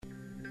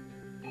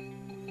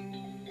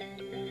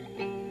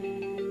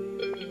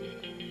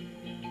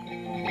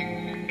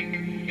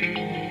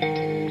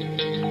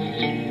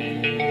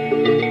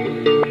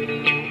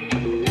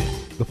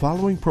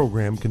following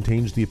program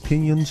contains the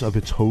opinions of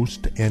its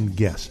host and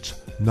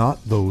guests, not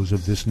those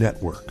of this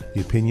network. The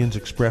opinions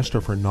expressed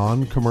are for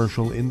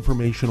non-commercial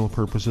informational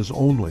purposes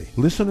only.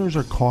 Listeners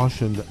are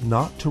cautioned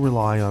not to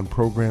rely on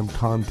program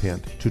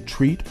content to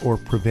treat or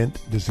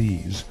prevent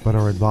disease, but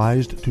are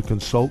advised to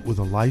consult with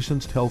a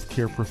licensed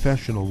healthcare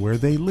professional where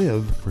they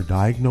live for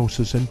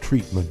diagnosis and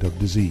treatment of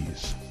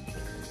disease.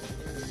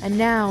 And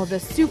now, the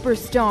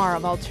superstar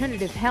of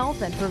alternative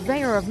health and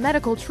purveyor of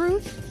medical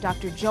truth,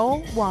 Dr.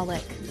 Joel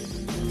Wallach.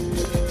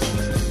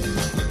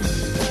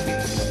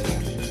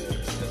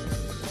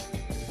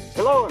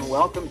 Hello and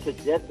welcome to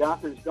Dead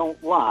Doctors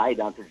Don't Lie.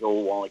 Dr.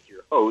 Joel Wallach,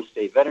 your host,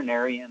 a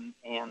veterinarian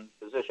and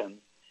physician.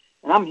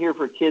 And I'm here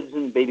for kids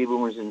and baby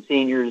boomers and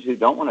seniors who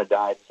don't want to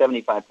die at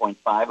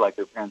 75.5 like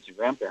their parents and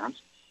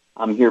grandparents.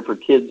 I'm here for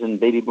kids and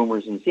baby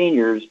boomers and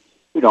seniors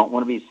who don't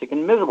want to be sick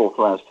and miserable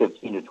for the last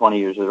 15 to 20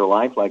 years of their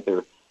life like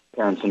their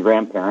parents and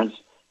grandparents.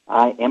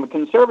 I am a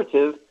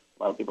conservative.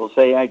 A lot of people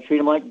say I treat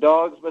them like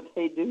dogs, but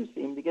they do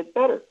seem to get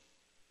better.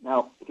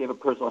 Now, if you have a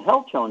personal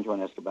health challenge you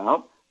want to ask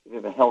about, if you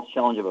have a health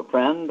challenge of a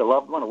friend, a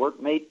loved one, a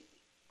workmate,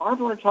 or if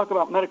you want to talk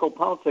about medical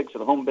politics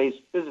or a home-based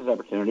business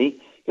opportunity,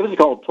 give us a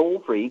call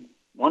toll-free,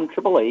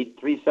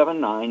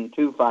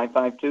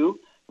 1-888-379-2552,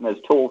 and that's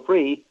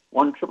toll-free,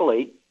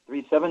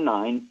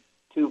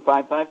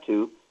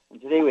 1-888-379-2552.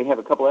 And today we have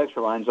a couple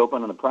extra lines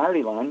open on the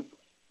priority line.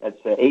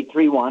 That's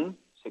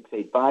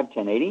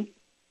 831-685-1080.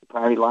 The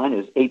priority line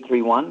is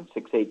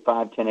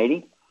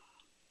 831-685-1080.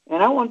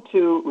 And I want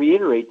to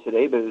reiterate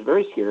today, but it's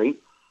very scary,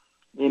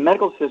 the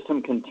medical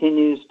system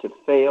continues to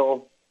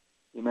fail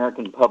the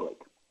American public.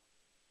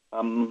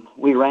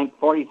 We rank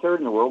 43rd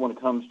in the world when it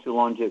comes to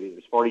longevity.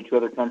 There's 42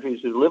 other countries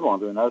who live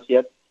longer than us,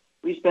 yet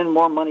we spend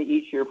more money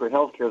each year for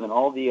health care than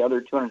all the other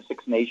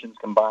 206 nations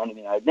combined in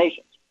the United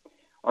Nations.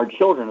 Our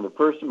children are the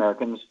first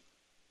Americans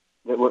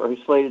that are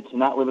slated to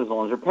not live as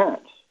long as their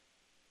parents.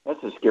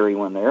 That's a scary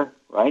one there,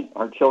 right?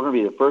 Our children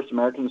will be the first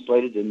Americans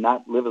slated to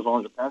not live as long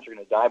as their parents are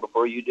going to die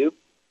before you do.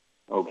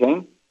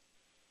 Okay?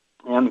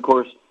 And, of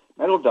course,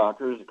 medical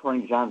doctors,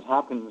 according to Johns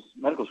Hopkins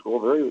Medical School,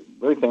 very,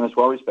 very famous,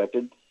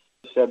 well-respected,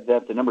 said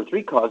that the number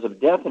 3 cause of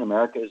death in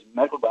America is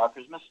medical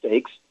doctors'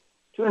 mistakes.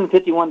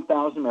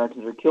 251,000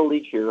 Americans are killed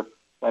each year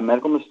by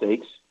medical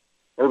mistakes.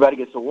 Everybody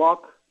gets a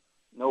walk.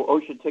 No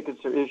OSHA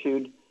tickets are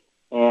issued,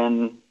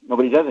 and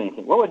nobody does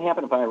anything. What would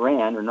happen if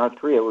Iran or North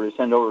Korea were to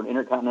send over an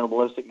intercontinental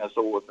ballistic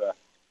missile with a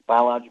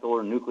biological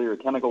or nuclear or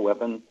chemical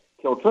weapon,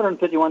 kill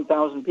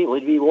 251,000 people?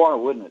 It'd be war,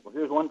 wouldn't it? Well,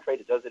 here's one trait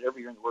that does it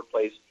every year in the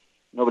workplace.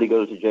 Nobody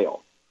goes to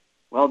jail.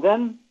 Well,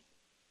 then,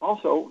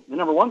 also, the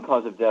number 1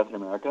 cause of death in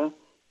America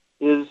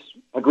is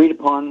agreed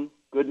upon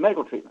good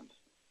medical treatments.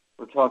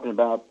 We're talking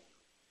about,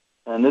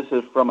 and this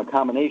is from a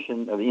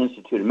combination of the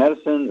Institute of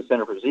Medicine, the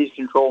Center for Disease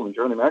Control, and the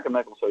Journal of the American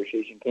Medical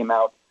Association came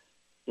out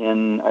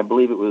in, I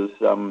believe it was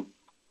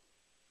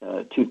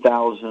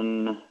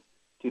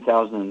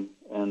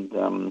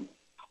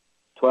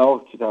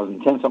 2012,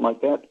 2010, something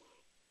like that.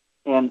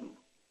 And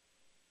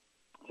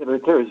it's very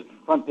clear. It's a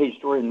front-page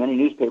story in many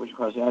newspapers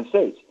across the United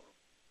States.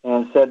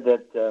 And said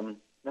that the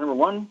number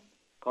 1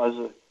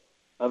 cause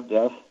of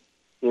death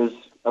is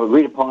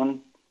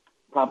agreed-upon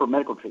proper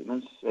medical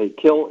treatments. They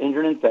kill,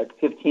 injure, and infect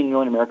 15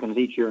 million Americans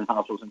each year in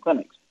hospitals and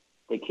clinics.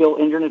 They kill,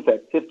 injure, and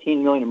infect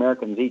 15 million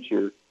Americans each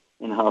year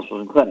in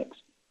hospitals and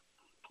clinics.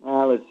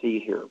 Let's see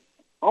here.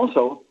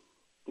 Also,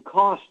 the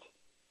cost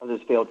of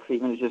this failed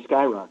treatment is just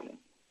skyrocketing.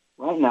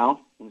 Right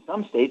now, in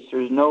some states,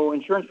 there's no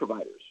insurance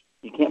providers.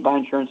 You can't buy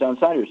insurance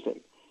outside your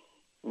state.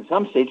 In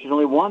some states, there's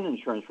only one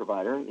insurance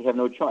provider. You have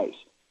no choice.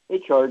 They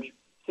charge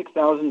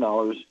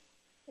 $6,000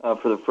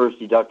 for the first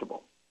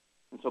deductible.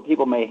 And so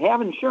people may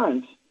have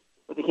insurance,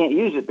 but they can't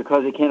use it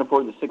because they can't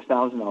afford the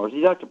 $6,000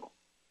 deductible.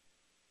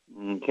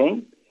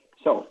 Okay?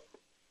 So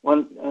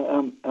what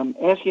I'm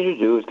asking you to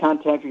do is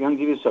contact your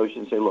Youngevity associate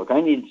and say, look,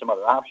 I need some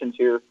other options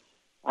here.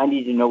 I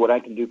need to know what I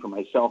can do for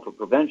myself for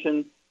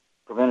preventive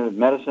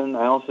medicine.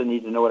 I also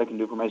need to know what I can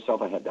do for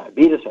myself. I have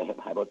diabetes, I have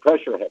high blood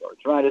pressure, I have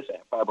arthritis, I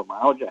have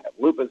fibromyalgia, I have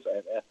lupus, I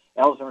have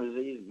Alzheimer's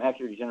disease,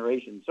 macular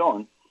degeneration, and so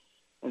on.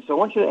 And so I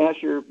want you to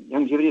ask your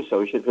Youngevity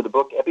associate for the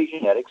book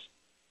Epigenetics,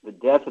 The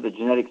Death of the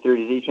Genetic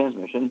Theory of Disease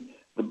Transmission.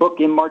 The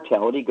book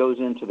Immortality goes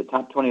into the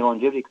top 20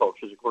 longevity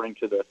cultures according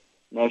to the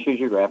National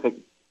Geographic.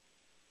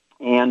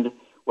 And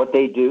what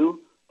they do,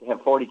 they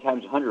have 40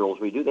 times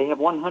 100-year-olds we do. They have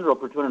 100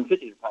 per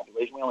 250 of the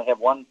population. We only have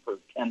 1 per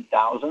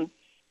 10,000.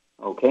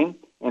 Okay?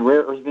 And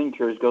rare earth being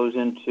cures goes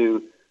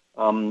into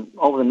all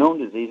of the known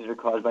diseases are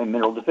caused by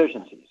mineral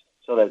deficiencies.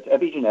 So that's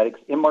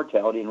Epigenetics,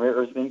 Immortality, and Rare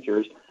Earth Being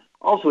Cures.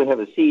 Also, we have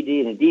a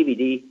CD and a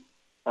DVD,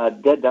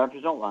 Dead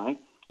Doctors Don't Lie.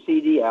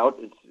 CD out.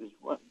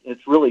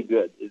 It's really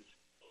good. It's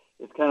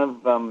kind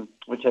of,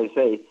 which I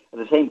say,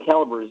 the same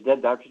caliber as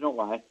Dead Doctors Don't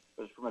Lie,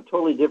 but it's from a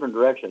totally different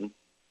direction.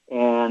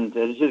 And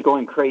it's just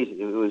going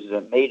crazy. It was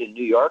made in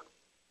New York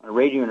on a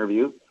radio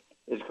interview.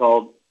 It's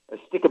called A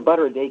Stick of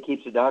Butter a Day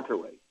Keeps the Doctor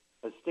Away.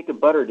 A Stick of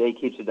Butter a Day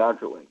Keeps the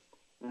Doctor Away.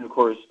 And, of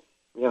course,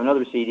 we have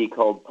another CD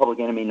called Public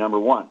Enemy Number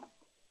 1.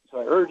 So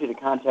I urge you to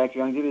contact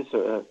your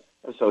Youngevity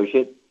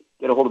associate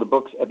get a hold of the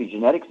books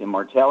Epigenetics,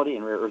 Immortality,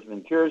 and Rare Earths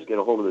and Cures. Get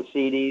a hold of the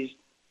CDs,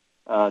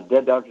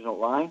 Dead Doctors Don't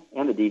Lie,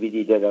 and the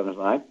DVD, Dead Doctors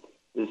Don't Lie.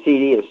 The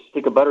CD is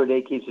Stick of Butter a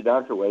Day Keeps the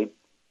Doctor Away,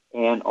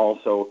 and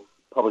also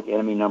Public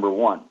Enemy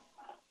 #1.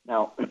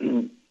 Now,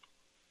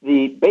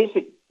 the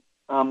basic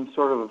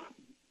sort of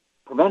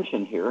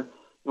prevention here,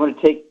 you want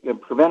to take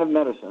preventive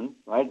medicine,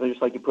 right?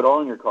 Just like you put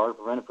oil in your car to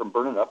prevent it from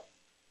burning up.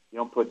 You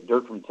don't put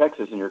dirt from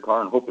Texas in your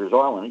car and hope there's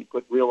oil in it. You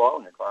put real oil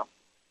in your car.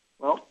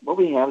 Well, what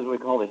we have is what we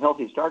call the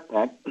Healthy Start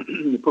Pack.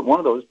 You put one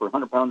of those per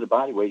 100 pounds of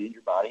body weight in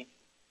your body,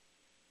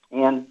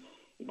 and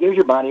it gives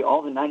your body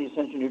all the 90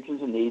 essential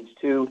nutrients it needs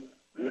to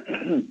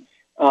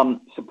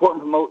support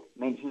and promote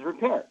maintenance and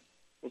repair.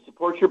 It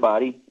supports your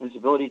body and its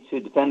ability to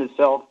defend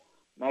itself,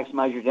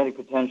 maximize your genetic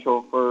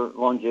potential for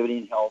longevity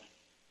and health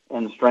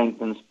and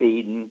strength and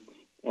speed and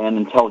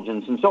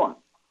intelligence and so on.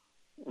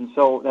 And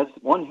so that's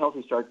one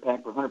Healthy Start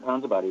Pack per 100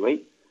 pounds of body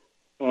weight.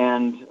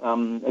 And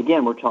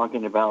again, we're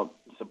talking about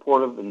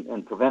supportive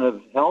and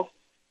preventive health.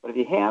 But if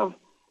you have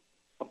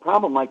a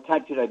problem like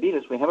type 2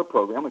 diabetes, we have a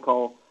program we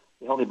call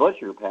the Healthy Blood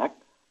Sugar Pack.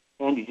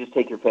 And you just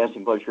take your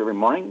fasting blood sugar every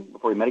morning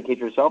before you medicate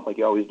yourself like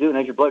you always do. And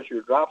as your blood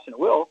sugar drops, and it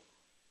will,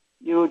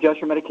 you adjust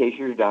your medication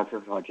your doctor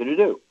wants you to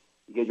do.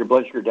 You get your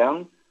blood sugar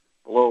down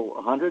below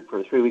 100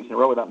 for 3 weeks in a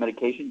row without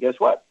medication, guess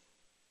what?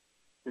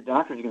 Your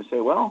doctor's going to say,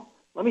 well,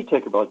 let me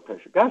take your blood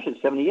pressure. Gosh,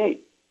 it's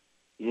 78.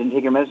 You didn't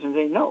take your medicine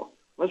today? No.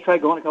 Let's try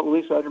going a couple of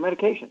weeks without your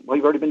medication. Well,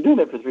 you've already been doing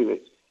that for 3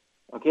 weeks.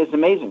 Okay, it's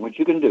amazing what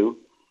you can do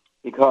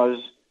because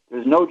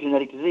there's no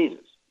genetic diseases.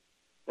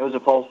 That was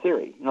a false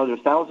theory. You know, there's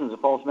thousands of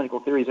false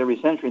medical theories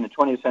every century. In the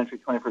 20th century,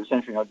 21st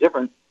century, no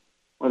different.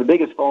 One of the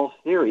biggest false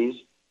theories,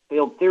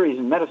 failed theories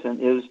in medicine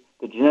is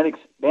that genetics,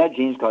 bad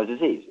genes cause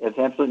disease. It's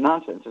absolute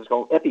nonsense. It's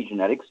called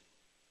epigenetics.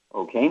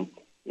 Okay?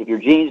 If your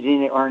genes,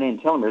 DNA, RNA,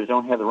 and telomeres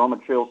don't have the raw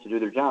materials to do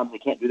their jobs, they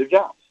can't do their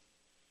jobs.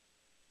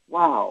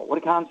 Wow, what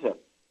a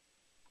concept.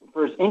 The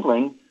first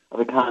inkling of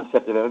the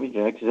concept of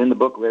epigenetics is in the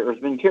book Rare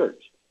Earths and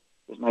Cures.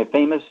 It's my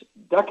famous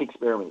duck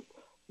experiment.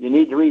 You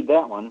need to read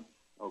that one.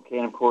 Okay,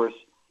 and of course,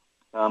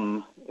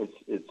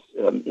 it's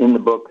in the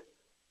book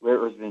Rare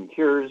Earths and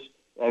Cures.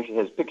 It actually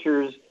has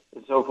pictures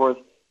and so forth.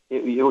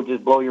 It will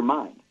just blow your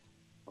mind.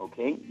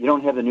 Okay, you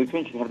don't have the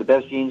nutrients. You can have the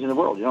best genes in the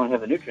world. You don't have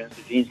the nutrients.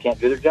 The genes can't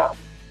do their job.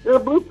 They're a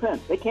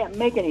blueprint. They can't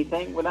make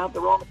anything without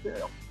the raw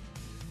material.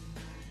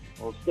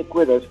 Well, stick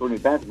with us. We're going to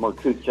be back with more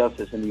truth,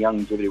 justice, and the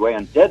longevity way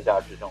on Dead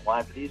Doctors Don't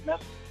Lie for these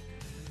messages.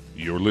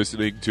 You're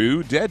listening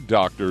to Dead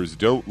Doctors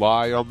Don't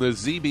Lie on the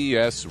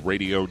ZBS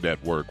Radio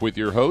Network with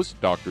your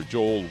host, Dr.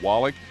 Joel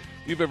Wallach.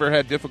 If you've ever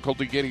had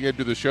difficulty getting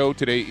into the show,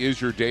 today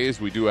is your day as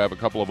we do have a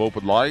couple of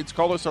open lines.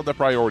 Call us on the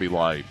priority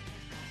line,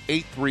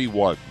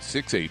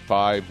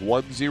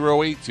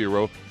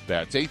 831-685-1080.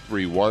 That's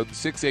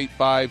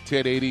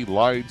 831-685-1080.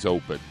 Lines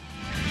open.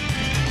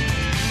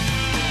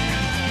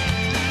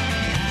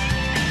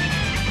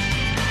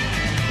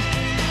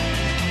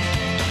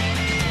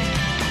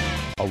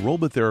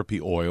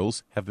 Aromatherapy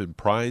oils have been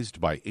prized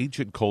by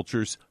ancient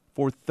cultures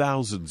for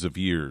thousands of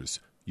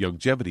years.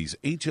 Longevity's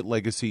ancient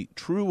legacy,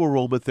 true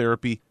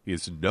aromatherapy,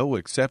 is no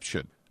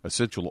exception.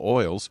 Essential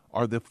oils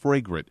are the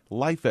fragrant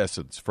life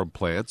essence from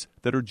plants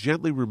that are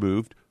gently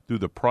removed through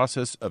the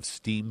process of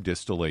steam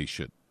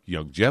distillation.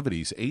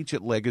 Longevity's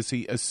ancient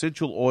legacy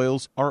essential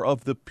oils are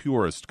of the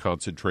purest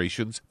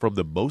concentrations from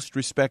the most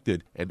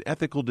respected and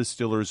ethical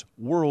distillers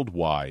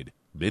worldwide.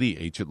 Many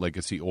ancient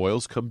legacy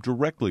oils come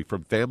directly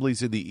from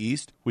families in the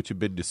East which have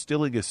been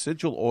distilling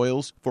essential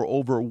oils for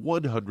over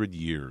 100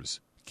 years.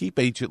 Keep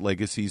Ancient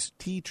Legacy's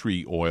tea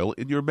tree oil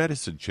in your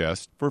medicine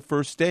chest for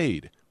first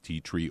aid.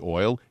 Tea tree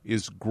oil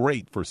is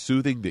great for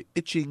soothing the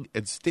itching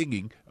and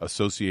stinging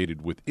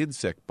associated with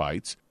insect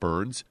bites,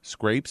 burns,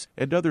 scrapes,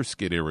 and other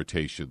skin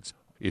irritations.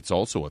 It's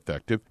also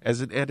effective as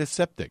an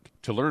antiseptic.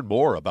 To learn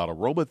more about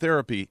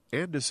aromatherapy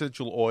and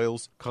essential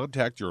oils,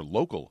 contact your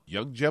local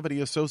Longevity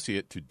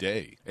associate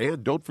today.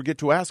 And don't forget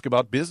to ask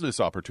about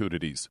business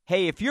opportunities.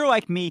 Hey, if you're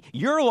like me,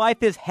 your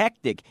life is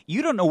hectic.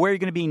 You don't know where you're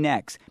going to be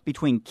next.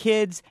 Between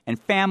kids and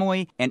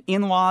family and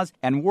in-laws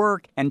and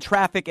work and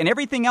traffic and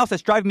everything else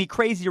that's driving me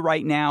crazy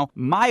right now,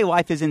 my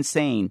life is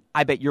insane.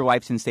 I bet your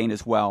life's insane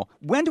as well.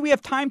 When do we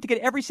have time to get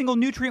every single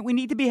nutrient we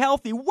need to be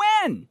healthy?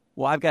 When?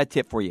 Well, I've got a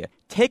tip for you.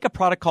 Take a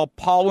product called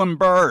Pollen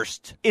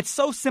Burst. It's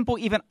so simple,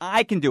 even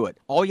I can do it.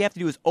 All you have to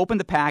do is open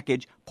the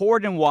package, pour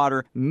it in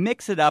water,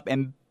 mix it up,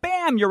 and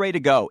bam, you're ready to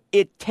go.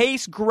 It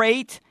tastes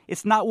great.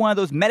 It's not one of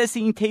those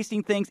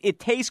medicine-tasting things. It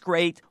tastes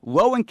great,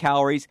 low in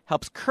calories,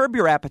 helps curb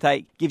your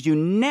appetite, gives you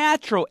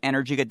natural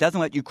energy that doesn't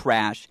let you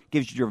crash,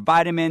 gives you your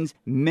vitamins,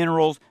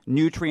 minerals,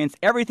 nutrients,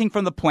 everything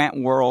from the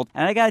plant world.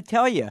 And I got to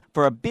tell you,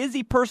 for a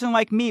busy person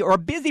like me or a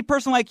busy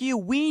person like you,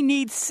 we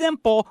need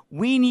simple,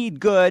 we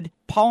need good.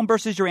 Pollen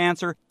Burst is your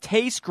answer.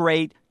 Tastes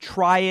great.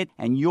 Try it,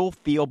 and you'll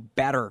feel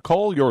better.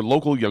 Call your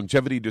local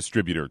Longevity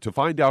distributor to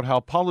find out how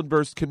Pollen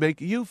Burst can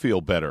make you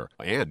feel better.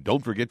 And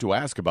don't forget to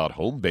ask about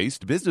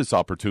home-based business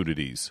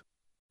opportunities.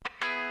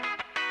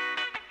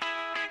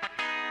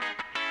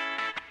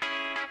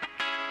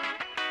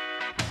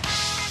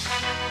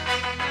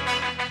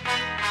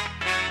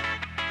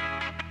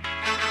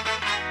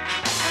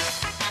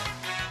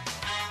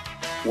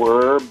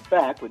 We're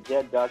back with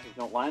Dead Doctors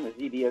Don't Lie on the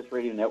ZBS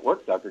Radio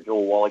Network. Dr.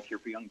 Joel Wallach here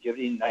for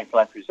Longevity and Ninth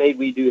Life Crusade.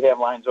 We do have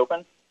lines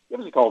open. Give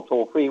us a call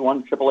toll-free,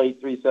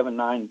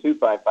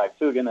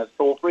 1-888-379-2552. Again, that's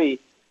toll-free,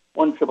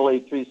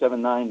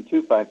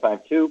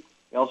 1-888-379-2552.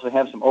 We also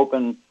have some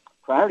open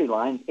priority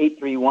lines,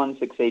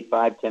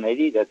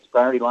 831-685-1080. That's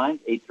priority lines,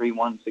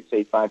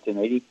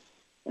 831-685-1080.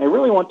 And I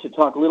really want to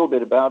talk a little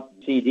bit about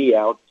CD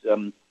out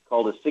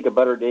called A Stick of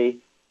Butter a Day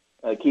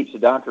Keeps the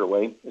Doctor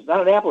Away. It's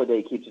not an apple a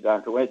day keeps the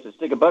doctor away. It's a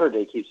stick of butter a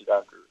day keeps the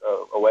doctor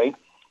away.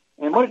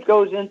 And what it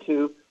goes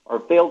into are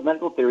failed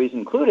medical theories,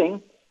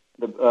 including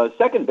the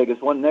second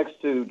biggest one next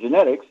to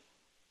genetics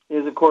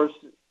is, of course,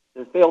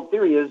 the failed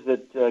theory is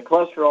that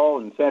cholesterol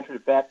and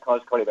saturated fat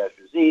cause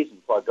cardiovascular disease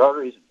and clogged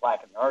arteries and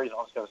plaque in the arteries and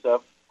all this kind of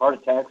stuff, heart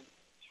attacks,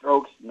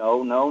 strokes.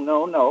 No.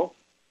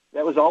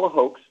 That was all a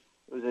hoax.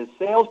 It was a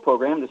sales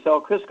program to sell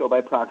Crisco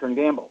by Procter &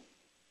 Gamble.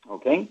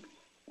 Okay?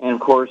 And,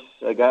 of course,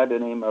 a guy by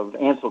the name of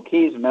Ansel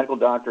Keys, a medical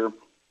doctor,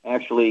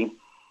 actually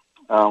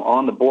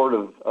on the board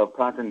of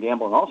Procter &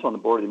 Gamble and also on the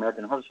board of the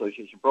American Heart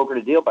Association, brokered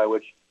a deal by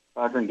which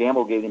Procter &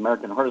 Gamble gave the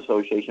American Heart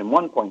Association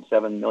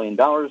 $1.7 million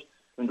to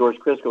endorse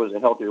Crisco as a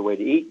healthier way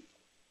to eat.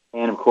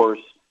 And, of course,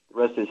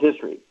 the rest is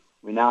history.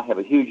 We now have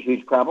a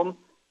huge problem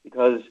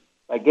because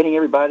by getting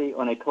everybody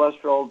on a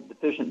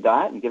cholesterol-deficient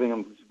diet and giving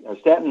them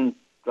statin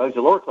drugs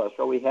to lower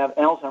cholesterol, we have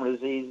Alzheimer's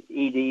disease,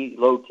 ED,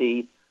 low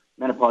T,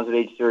 menopause at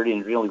age 30,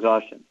 and adrenal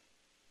exhaustion.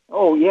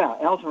 Oh, yeah,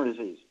 Alzheimer's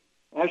disease.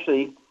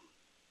 Actually,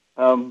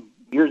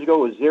 years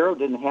ago it was zero,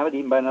 didn't have it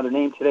even by another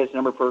name. Today it's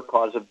number 4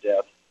 cause of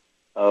death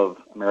of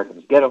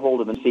Americans. Get a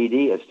hold of a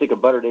CD, A Stick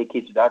of Butter a Day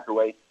Keeps the Doctor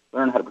Away.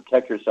 Learn how to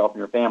protect yourself and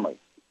your family.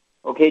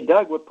 Okay,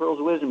 Doug, what pearls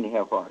of wisdom do you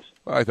have for us?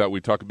 Well, I thought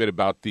we'd talk a bit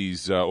about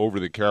these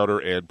over-the-counter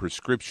and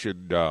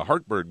prescription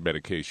heartburn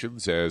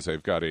medications, as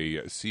I've got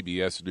a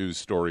CBS News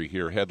story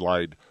here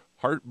headlined,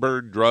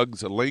 Heartburn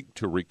Drugs Linked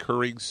to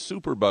Recurring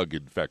Superbug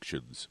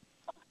Infections.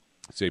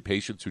 Say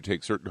patients who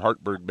take certain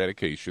heartburn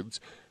medications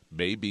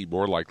may be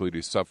more likely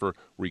to suffer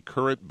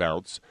recurrent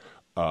bouts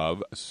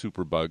of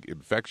superbug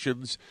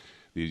infections.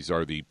 These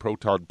are the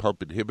proton pump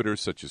inhibitors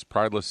such as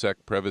Prilosec,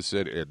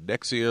 Prevacid, and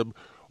Nexium,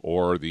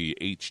 or the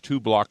H2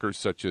 blockers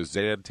such as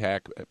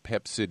Zantac,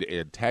 Pepcid,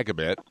 and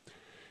Tagamet.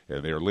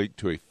 And they are linked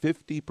to a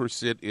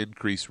 50%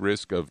 increased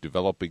risk of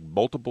developing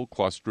multiple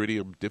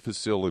Clostridium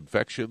difficile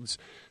infections.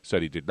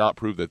 Study did not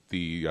prove that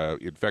the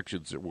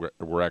infections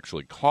were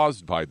actually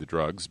caused by the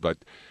drugs,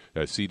 but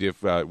C.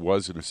 diff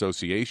was an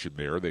association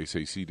there. They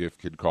say C. diff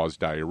can cause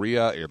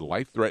diarrhea and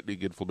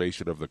life-threatening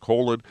inflammation of the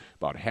colon.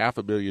 About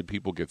 500,000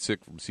 people get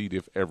sick from C.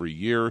 diff every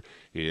year.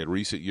 In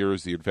recent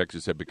years, the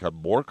infections have become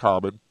more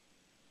common,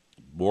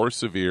 more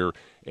severe,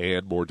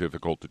 and more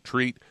difficult to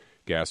treat.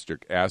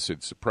 Gastric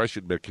acid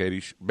suppression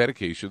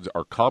medications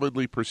are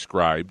commonly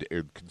prescribed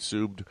and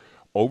consumed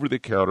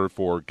over-the-counter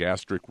for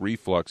gastric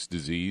reflux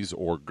disease,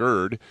 or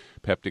GERD,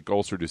 peptic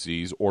ulcer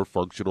disease, or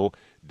functional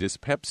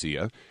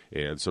dyspepsia,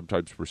 and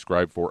sometimes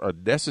prescribed for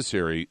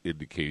unnecessary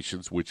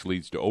indications, which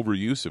leads to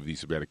overuse of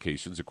these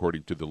medications,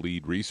 according to the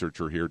lead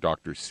researcher here,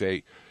 Dr.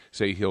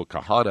 Sahil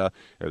Kahana,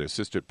 an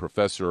assistant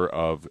professor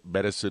of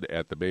medicine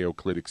at the Mayo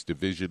Clinic's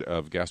Division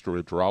of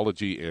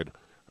Gastroenterology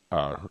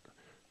and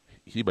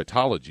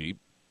Hematology.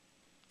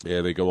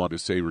 And they go on to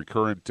say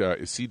recurrent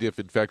C. diff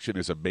infection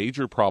is a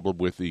major problem,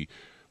 with the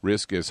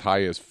risk as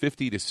high as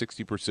 50 to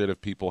 60%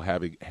 of people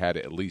having had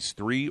at least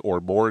 3 or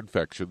more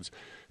infections.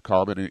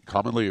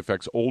 Commonly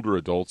affects older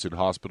adults in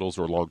hospitals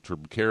or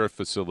long-term care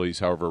facilities.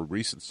 However,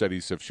 recent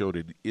studies have shown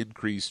an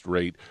increased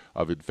rate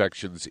of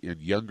infections in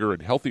younger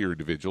and healthier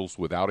individuals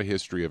without a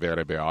history of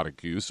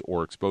antibiotic use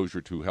or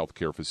exposure to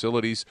healthcare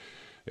facilities.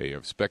 They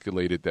have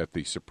speculated that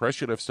the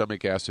suppression of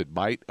stomach acid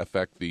might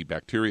affect the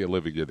bacteria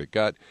living in the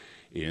gut,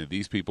 and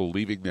these people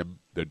leaving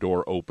the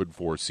door open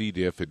for C.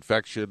 diff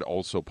infection.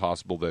 Also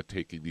possible that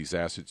taking these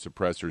acid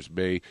suppressors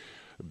may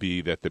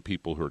be that the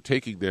people who are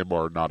taking them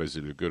are not as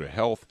in a good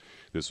health.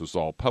 This was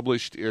all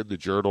published in the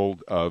Journal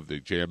of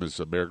the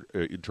JAMA's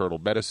Internal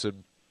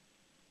Medicine.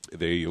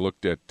 They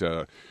looked at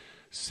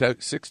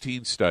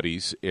 16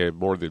 studies and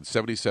more than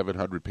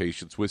 7,700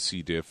 patients with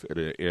C. diff,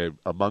 and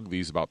among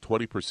these, about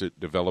 20%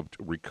 developed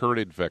recurrent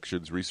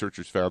infections.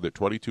 Researchers found that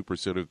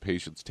 22% of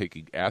patients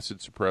taking acid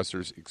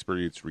suppressors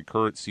experienced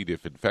recurrent C.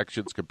 diff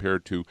infections,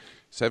 compared to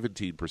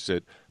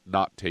 17%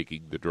 not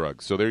taking the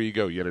drugs. So there you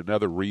go, yet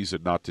another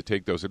reason not to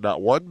take those, and not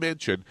one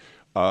mention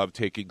of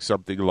taking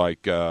something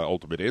like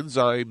Ultimate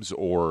Enzymes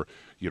or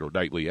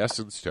Nightly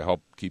Essence to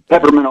help keep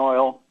peppermint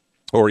oil,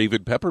 or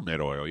even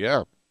peppermint oil.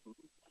 Yeah.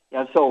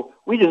 Yeah, so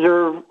we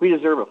deserve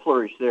a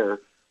flourish there.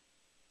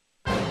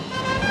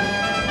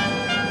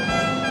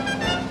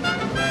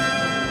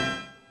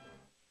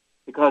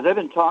 Because I've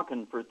been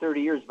talking for 30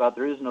 years about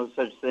there is no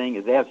such thing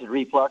as acid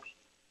reflux.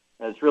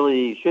 It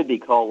really should be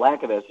called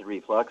lack of acid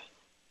reflux.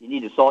 You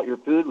need to salt your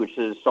food, which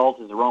is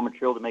salt is the raw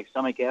material to make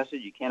stomach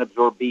acid. You can't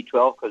absorb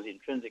B12 because the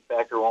intrinsic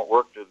factor won't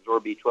work to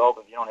absorb B12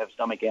 if you don't have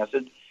stomach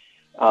acid.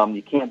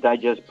 You can't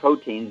digest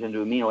proteins into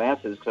amino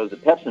acids because the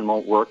pepsin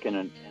won't work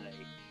in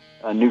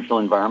a neutral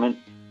environment.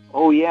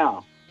 Oh,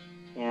 yeah.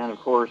 And, of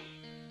course,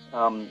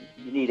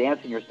 you need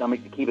ants in your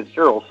stomach to keep it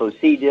sterile. So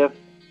C. diff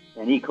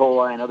and E.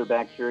 coli and other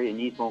bacteria and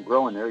yeast won't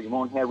grow in there. You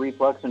won't have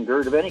reflux and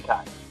GERD of any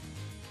kind.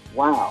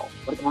 Wow,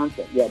 what a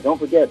concept. Yeah, don't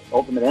forget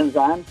Ultimate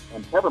Enzyme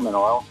and peppermint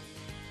oil.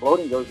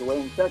 Bloating goes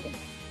away in seconds.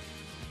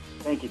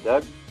 Thank you,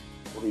 Doug.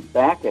 We'll be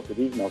back after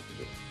these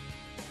messages.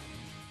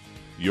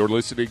 You're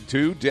listening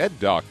to Dead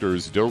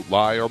Doctors Don't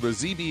Lie on the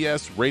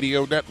ZBS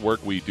Radio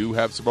Network. We do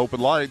have some open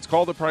lines.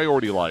 Call the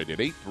priority line at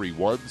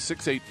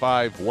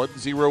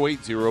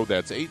 831-685-1080.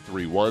 That's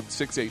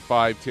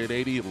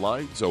 831-685-1080.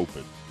 Lines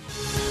open.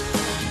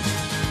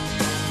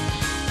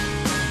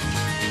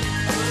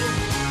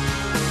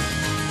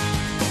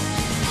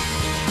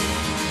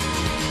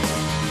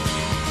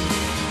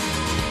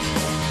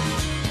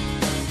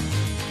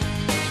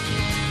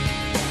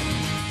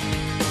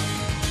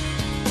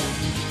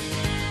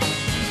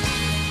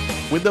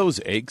 When those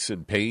aches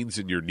and pains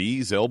in your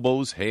knees,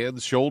 elbows,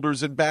 hands,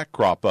 shoulders, and back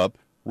crop up,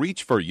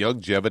 reach for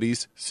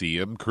Youngevity's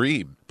CM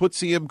Cream. Put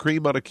CM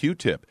Cream on a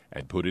Q-tip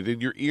and put it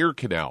in your ear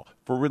canal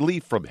for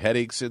relief from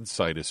headaches and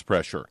sinus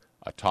pressure.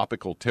 A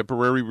topical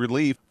temporary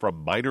relief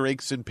from minor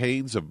aches and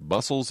pains of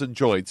muscles and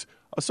joints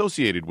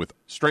associated with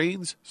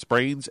strains,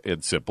 sprains,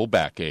 and simple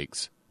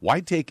backaches.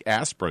 Why take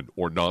aspirin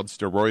or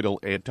non-steroidal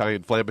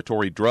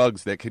anti-inflammatory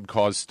drugs that can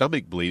cause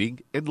stomach bleeding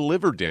and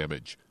liver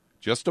damage?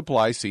 Just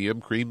apply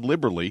CM Cream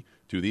liberally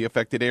to the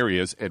affected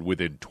areas, and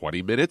within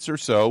 20 minutes or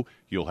so,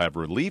 you'll have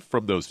relief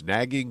from those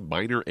nagging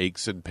minor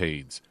aches and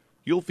pains.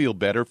 You'll feel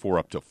better for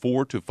up to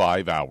 4 to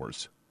 5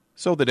 hours.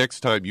 So the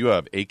next time you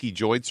have achy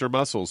joints or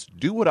muscles,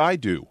 do what I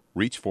do.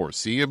 Reach for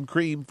CM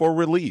Cream for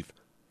relief.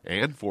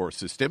 And for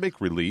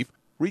systemic relief,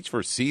 reach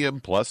for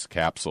CM Plus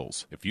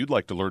capsules. If you'd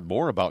like to learn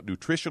more about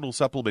nutritional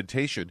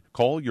supplementation,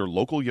 call your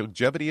local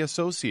Youngevity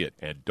associate.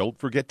 And don't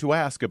forget to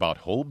ask about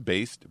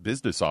home-based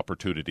business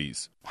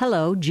opportunities.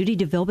 Hello, Judy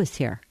DeVilbus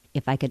here.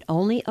 If I could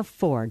only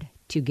afford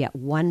to get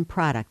one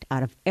product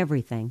out of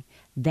everything,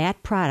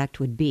 that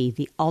product would be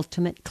the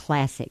Ultimate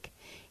Classic.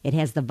 It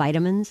has the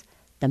vitamins,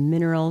 the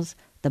minerals,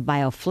 the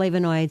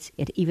bioflavonoids.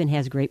 It even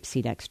has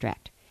grapeseed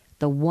extract.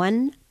 The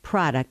one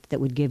product that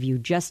would give you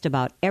just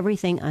about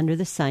everything under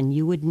the sun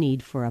you would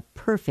need for a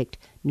perfect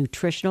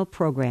nutritional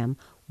program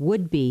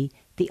would be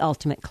the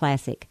Ultimate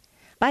Classic.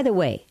 By the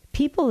way,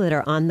 people that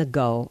are on the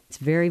go, it's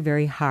very,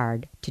 very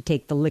hard to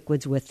take the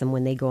liquids with them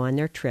when they go on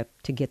their trip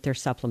to get their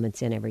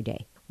supplements in every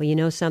day. Well, you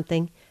know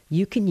something?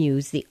 You can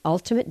use the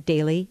Ultimate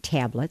Daily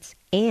tablets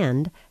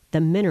and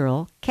the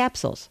mineral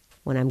capsules.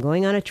 When I'm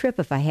going on a trip,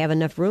 if I have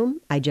enough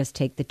room, I just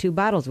take the 2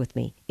 bottles with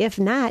me. If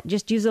not,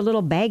 just use a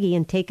little baggie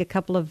and take a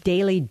couple of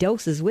daily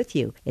doses with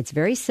you. It's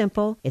very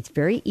simple. It's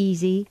very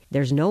easy.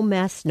 There's no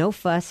mess, no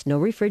fuss, no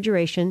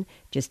refrigeration.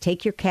 Just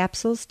take your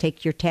capsules,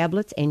 take your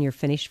tablets, and you're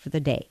finished for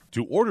the day.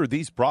 To order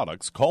these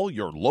products, call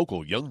your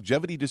local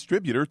Youngevity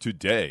distributor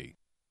today.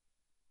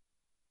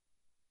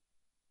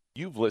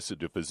 You've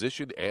listened to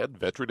physician and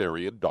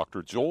veterinarian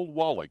Dr. Joel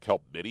Wallach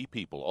help many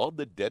people on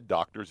the Dead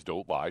Doctors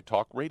Don't Lie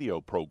talk radio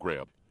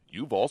program.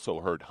 You've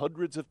also heard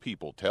hundreds of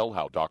people tell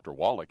how Dr.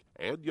 Wallach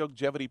and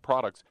Youngevity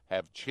products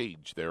have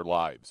changed their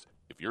lives.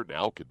 If you're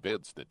now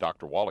convinced that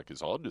Dr. Wallach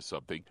is onto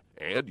something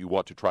and you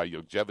want to try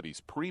Youngevity's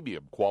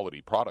premium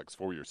quality products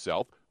for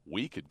yourself,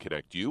 we can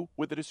connect you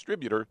with a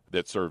distributor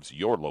that serves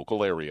your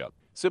local area.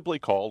 Simply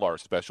call our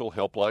special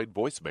helpline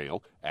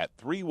voicemail at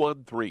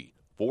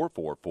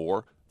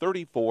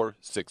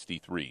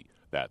 313-444-3463.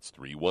 That's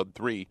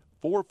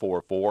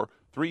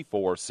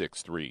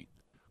 313-444-3463.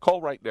 Call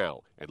right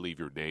now and leave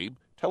your name,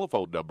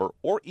 telephone number,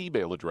 or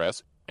email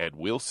address, and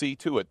we'll see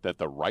to it that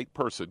the right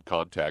person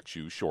contacts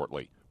you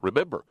shortly.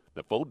 Remember,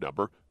 the phone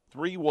number,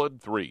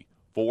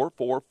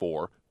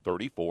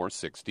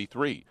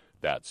 313-444-3463.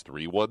 That's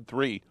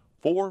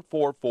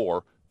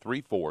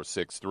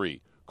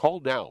 313-444-3463. Call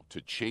now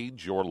to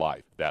change your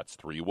life. That's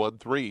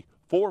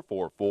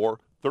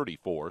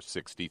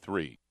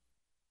 313-444-3463.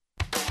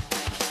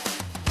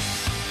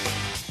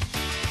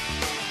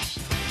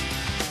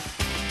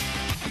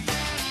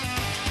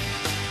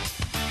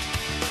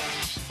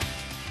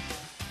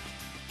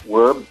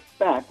 We're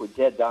back with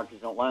Dead Doctors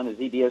Don't Lie on the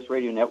ZBS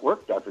Radio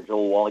Network. Dr.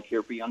 Joel Wallach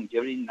here for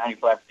Youngevity,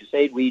 95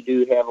 Crusade. We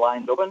do have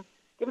lines open.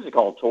 Give us a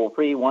call,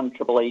 toll-free,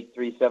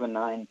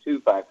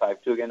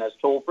 1-888-379-2552. Again, that's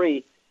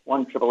toll-free,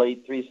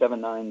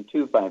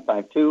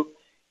 1-888-379-2552.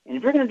 And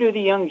if you're going to do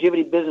the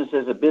Youngevity business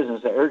as a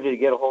business, I urge you to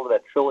get a hold of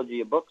that trilogy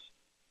of books,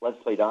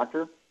 Let's Play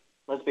Doctor,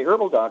 Let's Be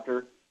Herbal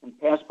Doctor, and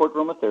Passport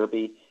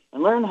Aromatherapy,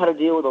 and learn how to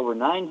deal with over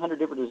 900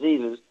 different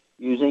diseases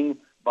using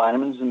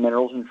vitamins and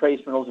minerals and trace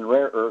minerals and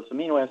rare earths,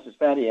 amino acids,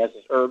 fatty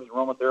acids, herbs,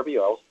 aromatherapy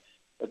oils.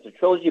 That's a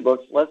trilogy of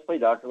books, Let's Play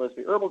Doctor, Let's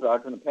Be Herbal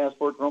Doctor, and the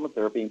Passport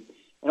Aromatherapy.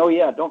 And, oh,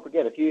 yeah, don't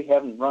forget, if you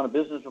haven't run a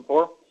business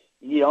before,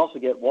 you need to also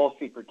get Wall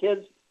Street for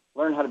Kids,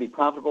 learn how to be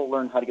profitable,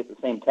 learn how to get the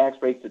same tax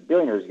breaks that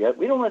billionaires get.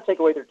 We don't want to take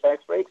away their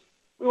tax breaks.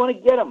 We want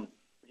to get them.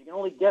 But you can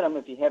only get them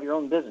if you have your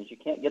own business. You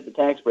can't get the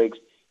tax breaks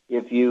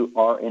if you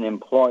are an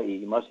employee.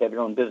 You must have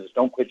your own business.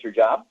 Don't quit your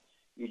job.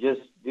 You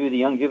just do the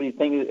Youngevity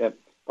thing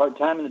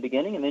part-time in the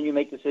beginning, and then you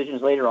make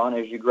decisions later on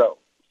as you grow.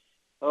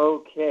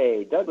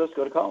 Okay, Doug, let's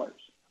go to callers.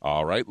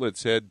 All right,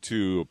 let's head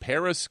to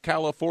Paris,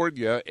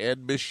 California.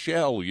 And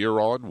Michelle, you're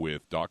on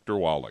with Dr.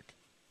 Wallach.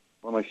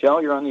 Well,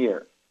 Michelle, you're on the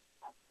air.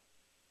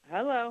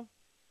 Hello.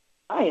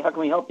 Hi, how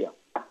can we help you?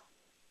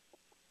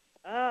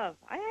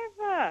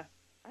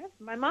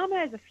 My mom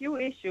has a few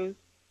issues,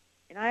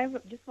 and I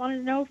just wanted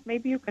to know if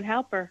maybe you could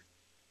help her.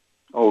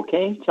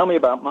 Okay, tell me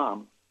about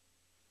Mom.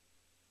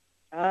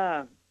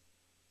 Her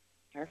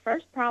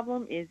first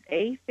problem is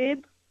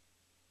AFib.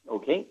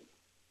 Okay.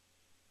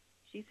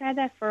 She's had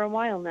that for a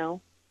while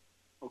now.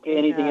 Okay,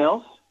 anything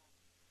else?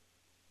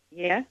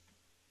 Yeah.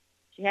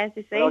 She has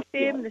this What else AFib, do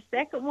you and the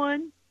second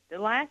one, the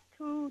last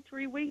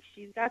 2-3 weeks,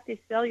 she's got this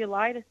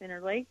cellulitis in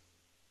her leg.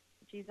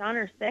 She's on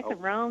her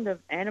second round of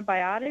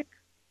antibiotics.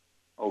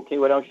 Okay,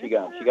 what else she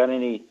got? She got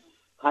any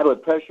high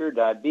blood pressure,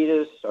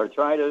 diabetes,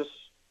 arthritis?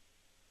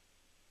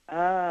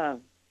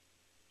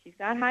 She's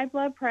got high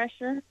blood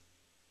pressure,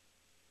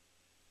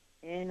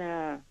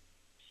 and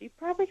she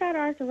probably got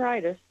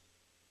arthritis.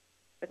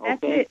 But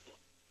that's Okay. it.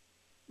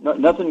 No,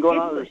 nothing going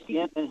on with her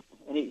skin?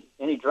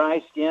 Any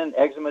dry skin,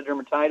 eczema,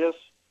 dermatitis?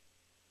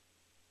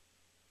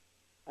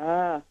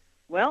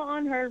 Well,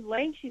 on her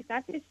leg, she's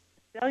got this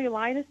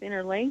cellulitis in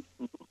her leg.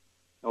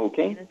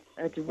 Okay. And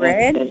it's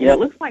red, and yeah. it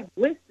looks like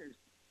blisters.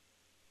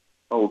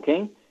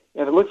 Okay.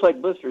 If it looks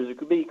like blisters, it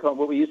could be called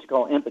what we used to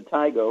call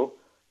impetigo,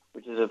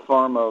 which is a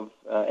form of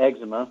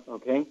eczema,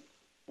 okay?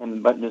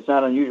 But it's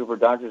not unusual for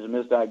doctors to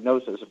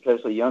misdiagnose this,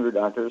 especially younger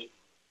doctors.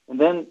 And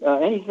then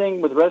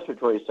anything with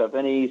respiratory stuff,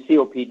 any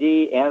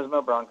COPD,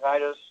 asthma,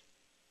 bronchitis?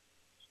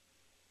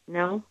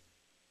 No.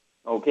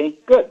 Okay,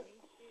 good.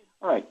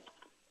 All right.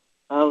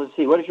 Let's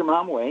see, what does your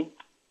mom weigh?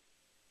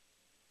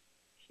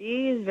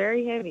 She is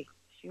very heavy.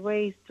 She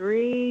weighs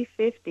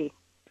 350,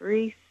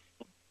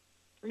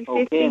 350,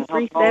 Okay, and how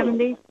tall is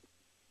 370.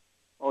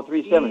 Oh,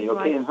 370, okay.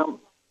 Like, And how?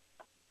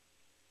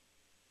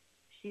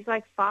 she's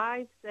like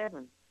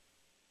 5'7".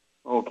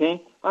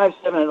 Okay.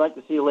 5'7", I'd like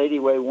to see a lady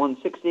weigh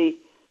 160,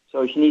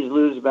 so she needs to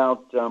lose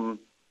about,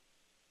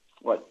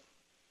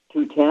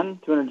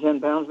 210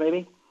 pounds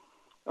maybe?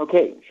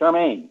 Okay,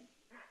 Charmaine.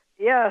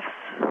 Yes.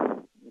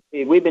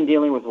 Okay, we've been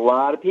dealing with a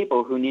lot of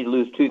people who need to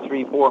lose 200,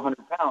 300, 400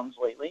 pounds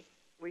lately.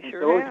 We And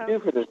sure so what have. would you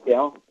do for this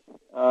gal?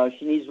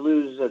 She needs to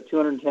lose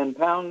 210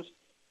 pounds.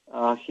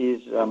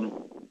 She's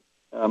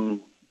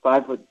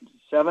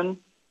 5'7".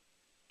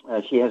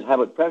 She has high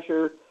blood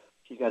pressure.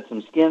 She's got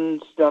some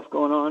skin stuff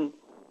going on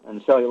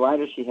and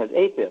cellulitis. She has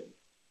AFib.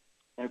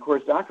 And, of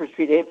course, doctors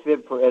treat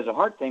AFib as a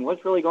heart thing.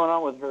 What's really going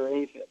on with her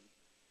AFib?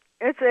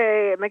 It's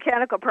a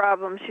mechanical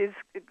problem. She's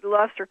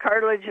lost her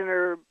cartilage in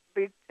her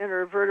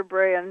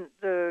vertebrae, and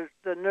the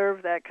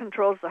nerve that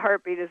controls the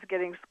heartbeat is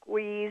getting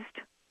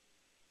squeezed.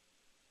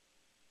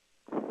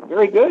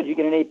 Very good. You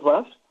get an A+.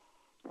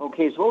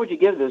 Okay, so what would you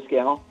give this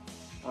gal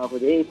for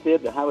the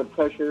AFib, the high blood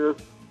pressure,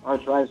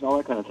 arthritis, and all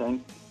that kind of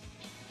thing?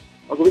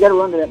 Okay, we got to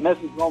run to that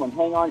message moment.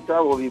 Hang on,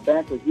 Char. We'll be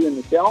back with you and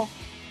Michelle,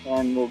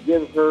 and we'll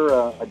give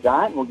her a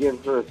diet, and we'll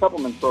give her a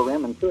supplement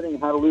program, including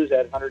how to lose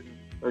that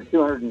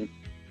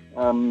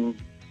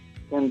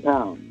 210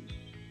 pounds.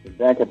 We're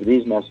back after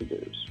these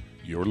messages.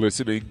 You're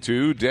listening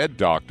to Dead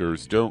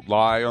Doctors Don't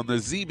Lie on the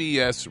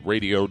ZBS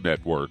Radio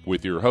Network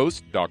with your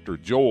host, Dr.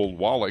 Joel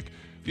Wallach.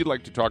 If you'd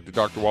like to talk to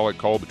Dr. Wallach,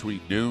 call between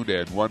noon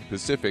and 1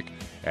 Pacific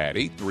at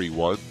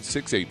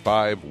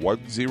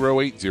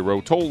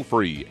 831-685-1080, toll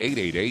free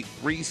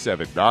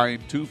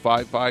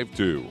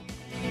 888-379-2552.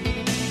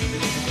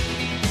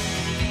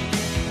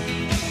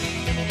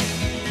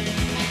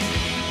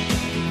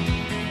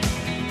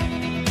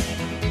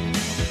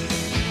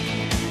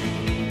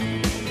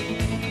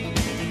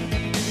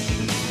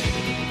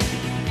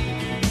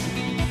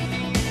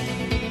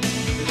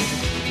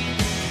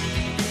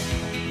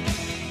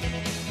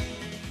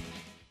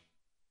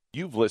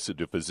 You've listened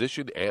to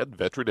physician and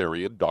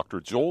veterinarian Dr.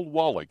 Joel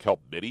Wallach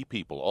help many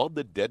people on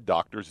the Dead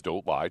Doctors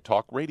Don't Lie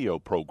talk radio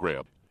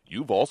program.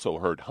 You've also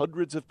heard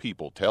hundreds of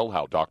people tell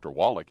how Dr.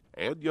 Wallach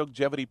and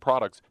Youngevity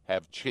products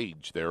have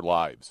changed their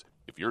lives.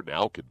 If you're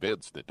now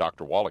convinced that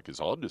Dr. Wallach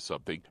is onto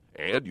something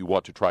and you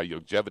want to try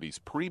Youngevity's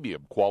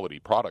premium quality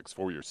products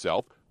for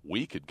yourself,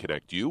 we can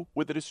connect you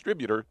with a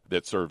distributor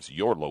that serves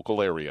your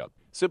local area.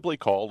 Simply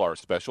call our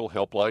special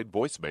helpline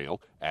voicemail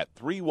at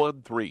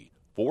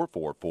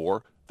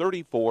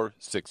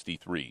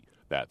 313-444-3463.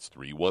 That's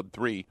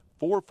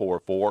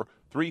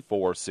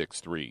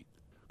 313-444-3463.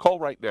 Call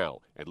right now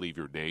and leave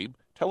your name,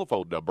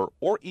 telephone number,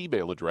 or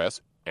email address,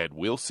 and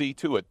we'll see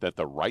to it that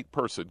the right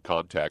person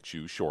contacts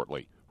you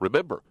shortly.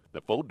 Remember,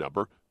 the phone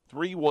number,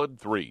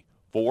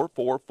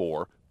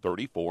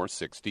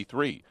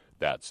 313-444-3463.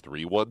 That's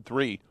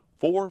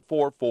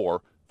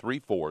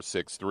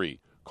 313-444-3463.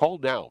 Call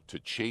now to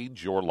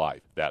change your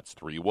life. That's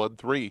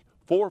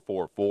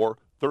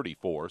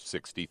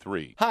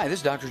 313-444-3463. Hi, this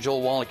is Dr.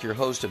 Joel Wallach, your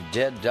host of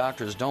Dead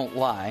Doctors Don't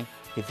Lie.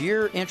 If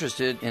you're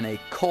interested in a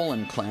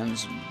colon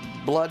cleanse,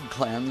 blood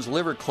cleanse,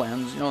 liver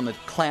cleanse, in the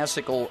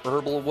classical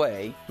herbal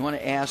way, you want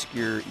to ask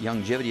your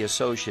Youngevity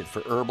associate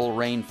for Herbal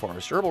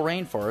Rainforest. Herbal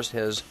Rainforest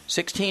has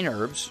 16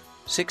 herbs,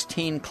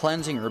 16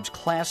 cleansing herbs,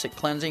 classic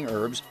cleansing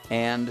herbs,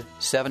 and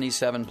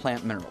 77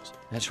 plant minerals.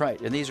 That's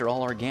right, and these are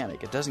all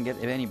organic. It doesn't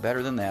get any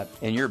better than that.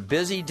 In your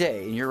busy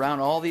day, and you're around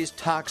all these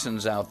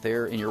toxins out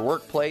there in your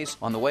workplace,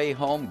 on the way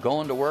home,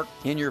 going to work,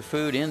 in your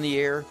food, in the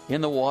air,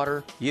 in the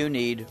water, you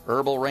need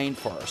Herbal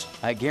Rainforest.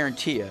 I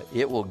guarantee you,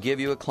 it will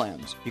give you a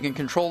cleanse. You can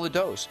control the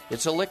dose.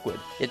 It's a liquid.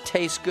 It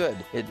tastes good.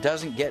 It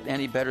doesn't get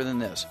any better than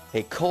this.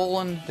 A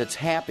colon that's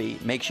happy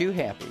makes you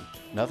happy.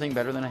 Nothing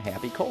better than a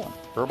happy colon.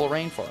 Herbal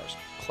Rainforest.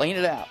 Clean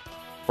it out.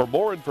 For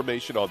more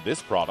information on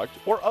this product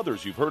or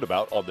others you've heard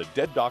about on the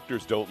Dead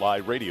Doctors Don't Lie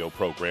radio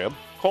program,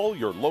 call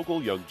your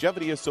local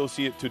Youngevity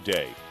associate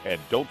today.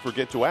 And don't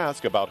forget to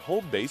ask about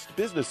home-based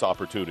business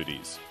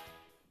opportunities.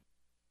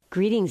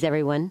 Greetings,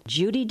 everyone.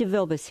 Judy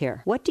DeVilbus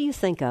here. What do you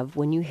think of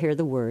when you hear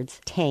the words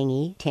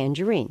tangy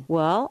tangerine?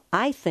 Well,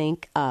 I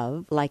think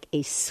of like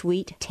a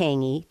sweet,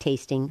 tangy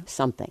tasting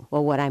something.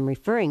 Well, what I'm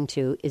referring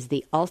to is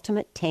the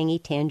Ultimate Tangy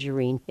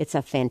Tangerine. It's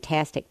a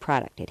fantastic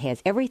product. It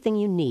has everything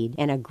you need,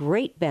 and a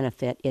great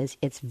benefit is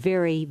it's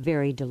very,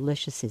 very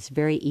delicious. It's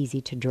very easy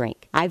to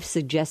drink. I've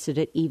suggested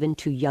it even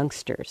to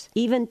youngsters.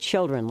 Even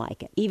children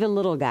like it. Even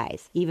little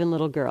guys. Even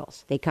little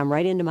girls. They come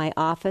right into my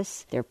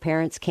office. Their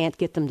parents can't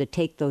get them to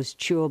take those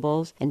chewables.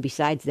 And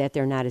besides that,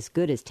 they're not as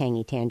good as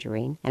Tangy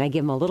Tangerine. And I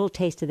give them a little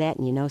taste of that,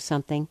 and you know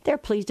something? They're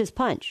pleased as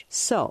punch.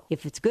 So,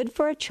 if it's good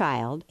for a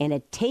child and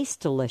it tastes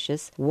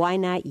delicious, why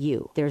not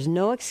you? There's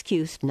no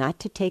excuse not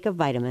to take a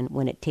vitamin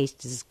when it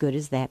tastes as good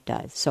as that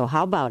does. So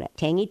how about it?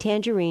 Tangy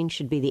Tangerine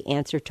should be the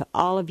answer to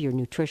all of your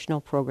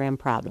nutritional program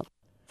problems.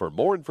 For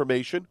more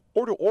information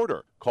or to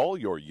order, call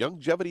your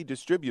Youngevity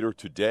distributor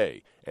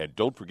today. And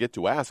don't forget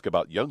to ask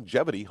about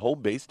Youngevity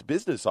home-based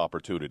business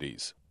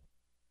opportunities.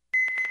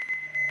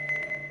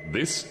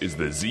 This is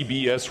the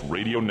ZBS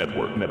Radio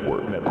Network.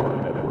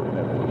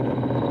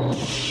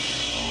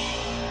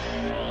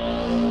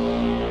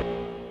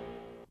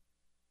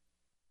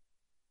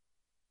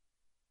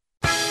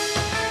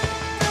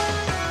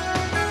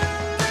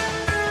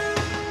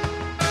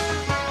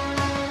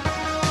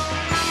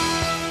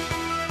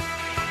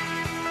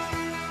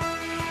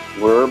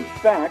 We're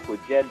back with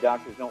Dead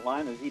Doctors Don't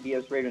Lie on the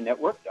ZBS Radio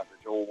Network. Dr.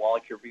 Joel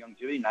Wallach here for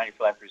Youngevity,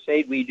 95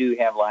 Crusade. We do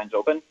have lines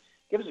open.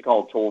 Give us a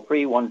call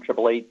toll-free,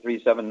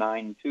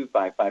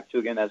 1-888-379-2552.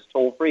 Again, that's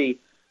toll-free,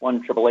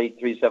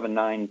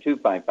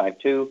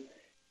 1-888-379-2552.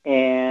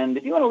 And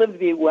if you want to live to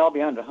be well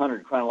beyond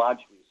 100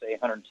 chronologically, say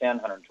 110,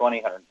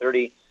 120,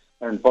 130,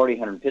 140,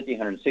 150,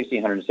 160,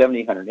 170,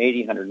 180,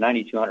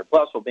 190, 200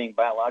 plus, while being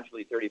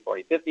biologically 30,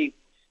 40, 50,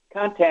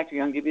 contact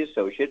your Youngevity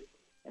associate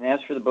and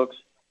ask for the books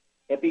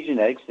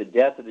Epigenetics, The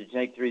Death of the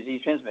Genetic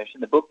Disease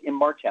Transmission, the book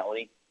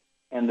Immortality,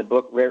 and the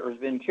book Rare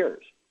Earths and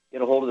Cures.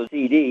 Get a hold of the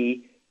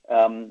CD,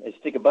 A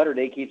Stick of Butter a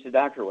Day Keeps the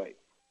Doctor Away,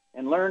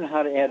 and learn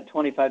how to add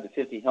 25 to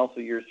 50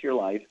 healthy years to your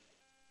life.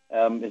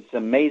 It's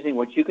amazing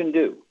what you can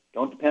do.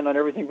 Don't depend on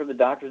everything from the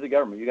doctors or the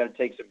government. You've got to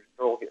take some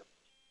control here.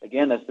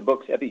 Again, that's the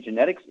books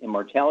Epigenetics,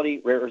 Immortality,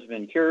 Rare Earths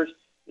and Cures,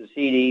 the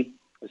CD,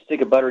 A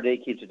Stick of Butter a Day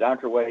Keeps the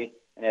Doctor Away,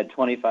 and add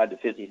 25 to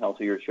 50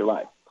 healthy years to your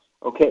life.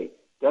 Okay,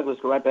 Doug,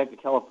 let's go right back to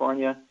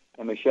California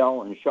and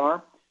Michelle and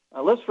Shar.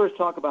 Let's first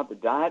talk about the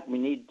diet. We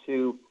need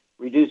to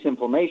reduce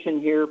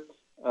inflammation here.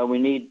 We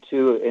need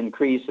to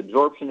increase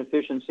absorption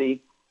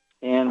efficiency,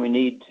 and we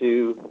need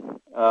to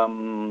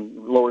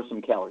lower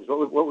some calories.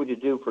 What would you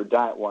do for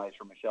diet-wise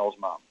for Michelle's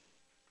mom?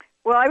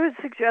 Well, I would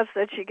suggest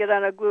that she get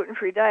on a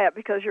gluten-free diet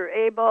because you're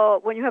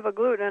able, when you have a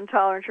gluten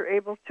intolerance, you're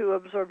able to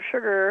absorb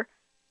sugar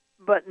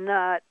but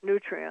not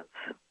nutrients.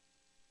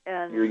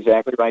 And you're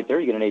exactly right there.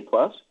 You get an A+.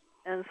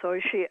 And so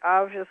she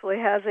obviously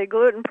has a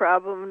gluten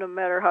problem no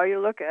matter how you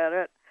look at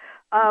it.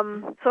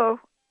 So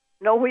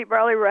no wheat,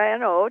 barley, rye,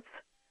 and oats.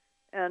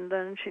 And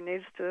then she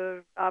needs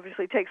to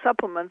obviously take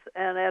supplements.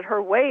 And at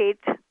her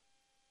weight,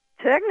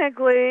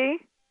 technically,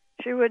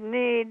 she would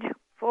need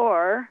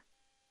 4.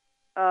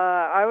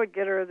 I would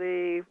get her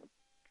the,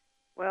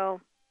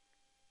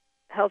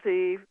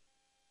 healthy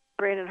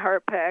brain and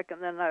heart pack,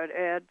 and then I would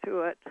add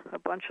to it a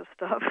bunch of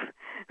stuff.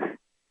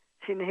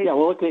 She needs. Yeah,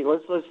 well, okay,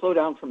 let's slow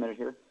down for a minute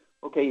here.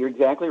 Okay, you're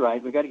exactly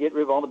right. We've got to get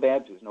rid of all the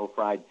bad foods. No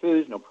fried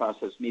foods, no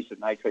processed meats with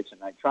nitrates and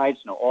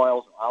nitrites, no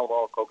oils, no olive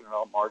oil, coconut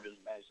oil, margarine,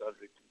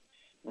 subject,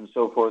 and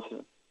so forth,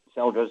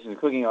 salad dressings and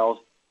cooking oils,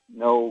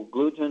 no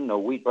gluten, no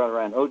wheat, butter,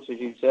 and oats, as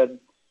you said.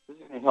 This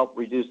is going to help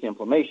reduce the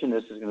inflammation.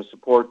 This is going to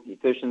support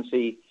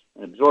efficiency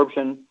and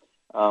absorption.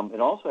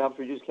 It also helps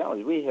reduce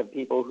calories. We have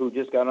people who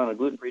just got on a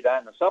gluten-free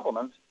diet and the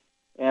supplements,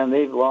 and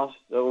they've lost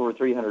over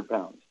 300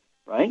 pounds,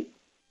 right?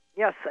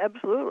 Yes,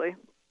 absolutely.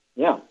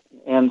 Yeah,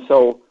 and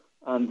so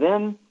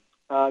then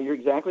you're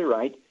exactly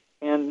right.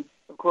 And,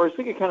 of course,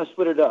 we could kind of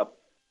split it up.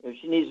 If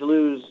she needs to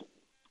lose,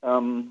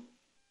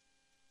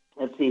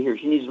 let's see here,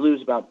 she needs to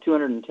lose about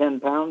 210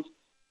 pounds.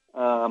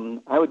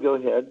 I would go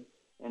ahead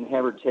and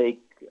have her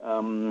take,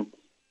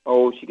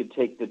 she could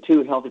take the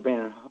 2 Healthy Brain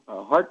and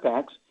Heart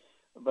Packs,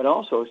 but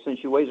also, since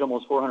she weighs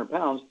almost 400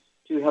 pounds,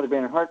 2 Healthy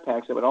Brain and Heart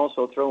Packs, I would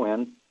also throw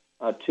in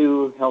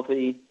 2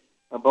 Healthy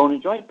Bone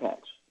and Joint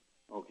Packs,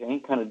 okay?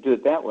 Kind of do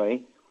it that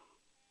way,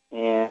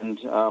 and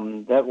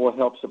that will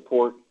help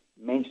support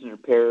maintenance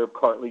repair of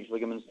cartilage,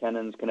 ligaments,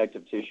 tendons,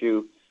 connective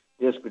tissue,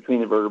 disc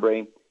between the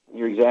vertebrae. And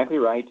you're exactly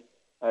right.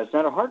 It's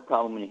not a heart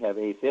problem when you have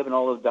AFib, and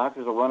all those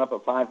doctors will run up a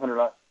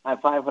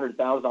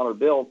 $500,000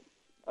 bill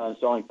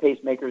installing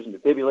pacemakers and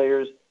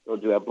defibrillators. They'll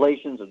do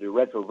ablations, they'll do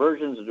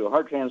retroversions, they'll do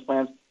heart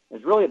transplants.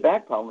 It's really a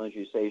back problem, as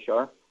you say,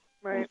 Shar.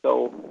 Right. And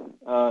so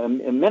a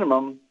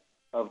minimum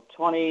of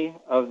 20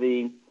 of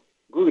the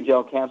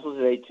glucogel capsules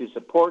a day to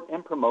support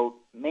and promote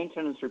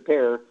maintenance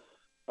repair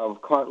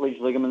of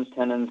cartilage, ligaments,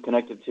 tendons,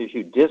 connective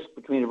tissue, disc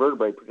between the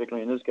vertebrae,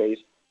 particularly in this case.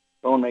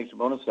 Bone makes a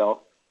bone itself.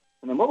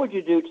 And then what would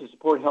you do to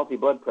support healthy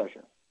blood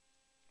pressure?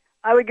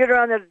 I would get her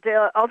on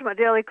the Ultimate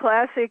Daily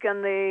Classic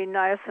and the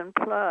Niacin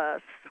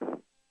Plus.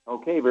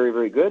 Okay, very,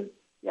 very good.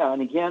 Yeah,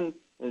 and again,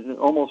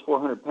 almost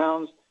 400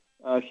 pounds.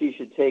 She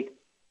should take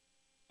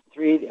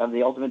 3 of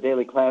the Ultimate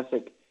Daily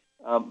Classic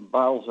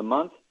bottles a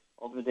month.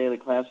 Ultimate Daily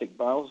Classic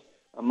bottles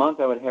a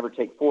month. I would have her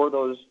take 4 of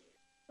those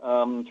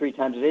 3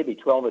 times a day, be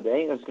 12 a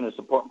day. That's going to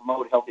support and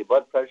promote healthy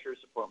blood pressure,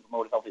 support and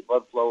promote healthy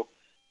blood flow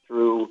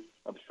through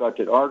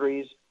obstructed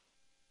arteries.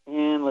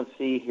 And let's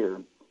see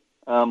here.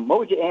 What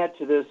would you add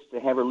to this to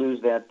have her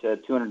lose that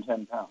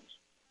 210 pounds?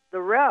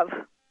 The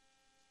Rev.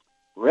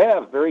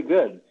 Rev, very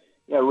good.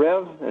 Yeah,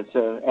 Rev, it's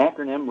an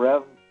acronym,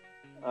 Rev,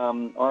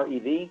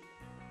 R-E-V.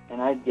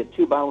 And I'd get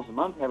 2 bottles a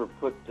month, have her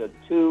put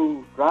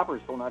 2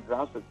 droppers full, not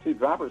drops, but 2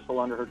 droppers full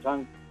under her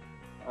tongue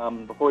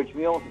before each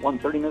meal, 1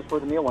 30 minutes for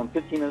the meal, 1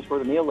 15 minutes for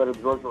the meal, let her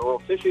absorb her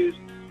oral tissues.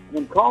 And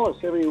then call us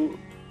every 2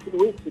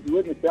 weeks, if you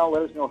would, Michelle,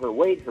 let us know her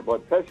weight, her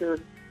blood pressure,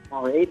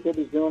 how her AFib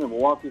is doing, and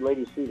we'll walk you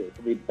ladies through this.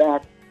 We'll be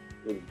back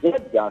with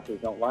Dead Doctors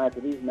Don't Lie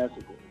after these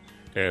messages.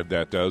 And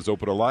that does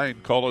open a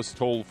line. Call us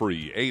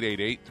toll-free,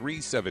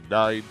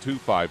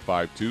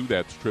 888-379-2552.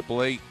 That's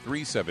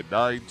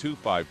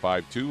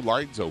 888-379-2552.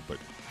 Lines open.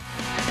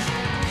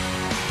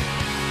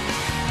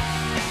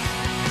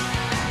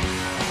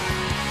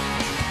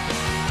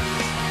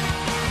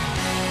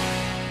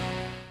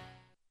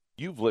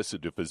 You've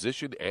listened to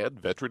physician and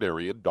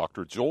veterinarian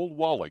Dr. Joel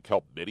Wallach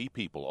help many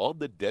people on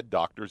the Dead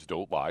Doctors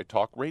Don't Lie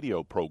talk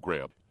radio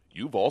program.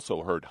 You've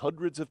also heard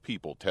hundreds of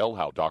people tell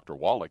how Dr.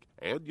 Wallach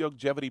and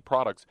Youngevity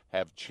products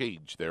have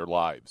changed their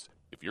lives.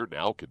 If you're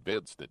now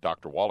convinced that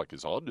Dr. Wallach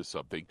is onto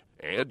something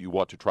and you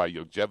want to try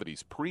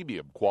Youngevity's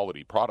premium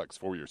quality products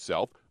for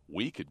yourself,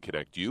 we can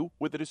connect you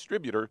with a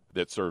distributor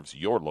that serves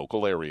your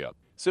local area.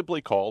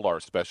 Simply call our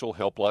special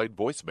helpline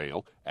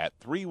voicemail at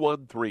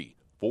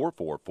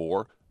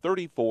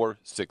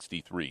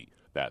 313-444-3463.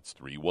 That's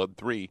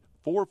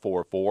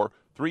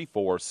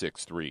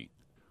 313-444-3463.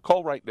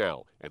 Call right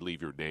now and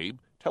leave your name,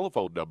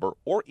 telephone number,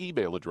 or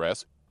email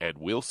address, and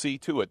we'll see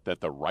to it that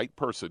the right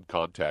person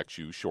contacts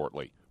you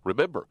shortly.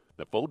 Remember,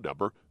 the phone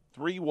number,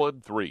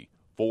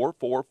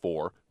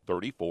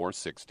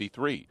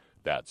 313-444-3463.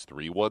 That's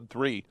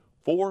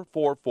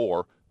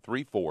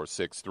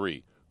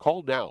 313-444-3463.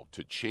 Call now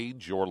to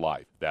change your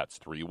life. That's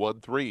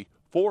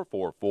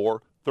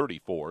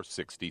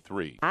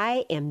 313-444-3463.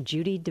 I am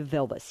Judy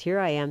DeVilbus. Here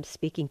I am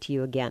speaking to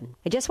you again.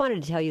 I just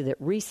wanted to tell you that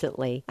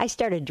recently I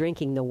started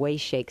drinking the Whey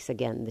Shakes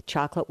again, the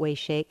chocolate Whey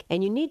Shake.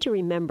 And you need to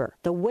remember,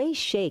 the Whey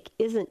Shake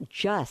isn't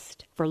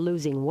just for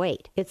losing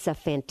weight. It's a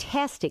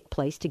fantastic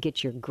place to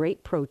get your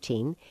great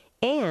protein.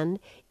 And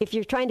if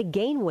you're trying to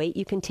gain weight,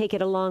 you can take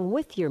it along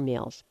with your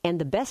meals. And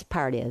the best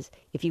part is,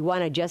 if you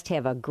want to just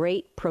have a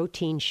great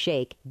protein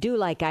shake, do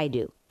like I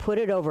do. Put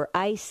it over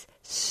ice,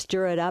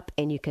 stir it up,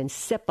 and you can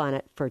sip on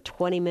it for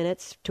 20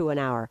 minutes to an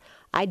hour.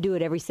 I do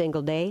it every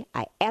single day.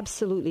 I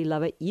absolutely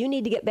love it. You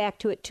need to get back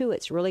to it, too.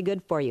 It's really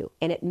good for you.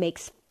 And it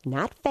makes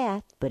not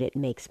fat, but it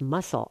makes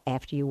muscle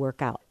after you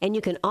work out. And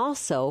you can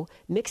also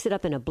mix it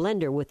up in a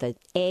blender with an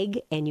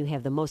egg, and you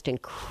have the most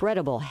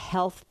incredible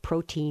health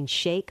protein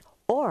shake.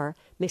 Or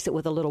mix it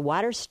with a little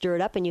water, stir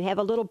it up, and you have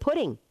a little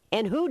pudding.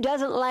 And who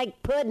doesn't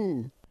like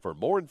pudding? For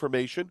more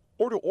information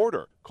or to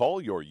order, call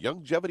your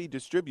Youngevity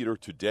distributor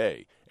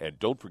today. And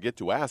don't forget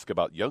to ask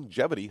about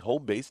Youngevity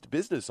home-based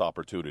business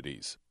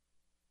opportunities.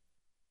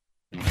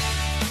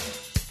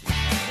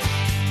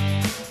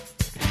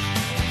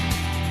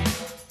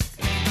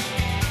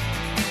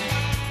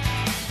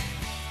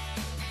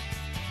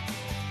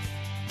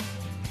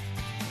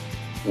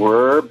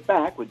 We're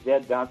back with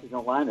Dead Doctors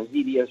Online, the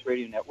ZBS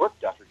Radio Network.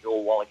 Dr.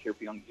 Joel Wallach here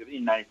for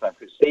Youngevity 95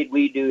 Crusade.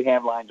 We do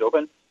have lines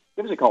open.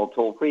 Give us a call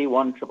toll-free,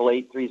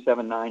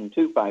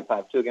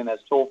 1-888-379-2552. Again,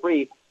 that's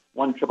toll-free,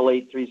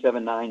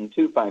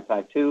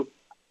 1-888-379-2552.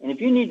 And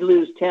if you need to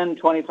lose 10,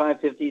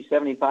 25, 50,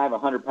 75,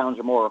 100 pounds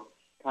or more,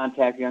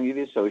 contact your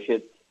Youngevity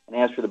associate and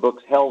ask for the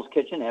book Hell's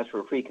Kitchen. Ask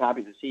for a free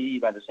copy of the CD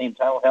by the same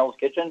title, Hell's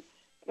Kitchen.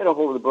 Get a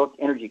hold of the book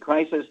Energy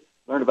Crisis.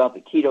 Learn about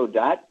the keto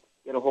diet.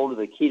 Get a hold of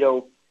the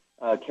keto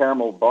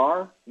caramel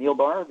meal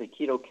bar, the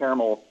keto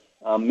caramel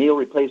meal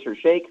replacer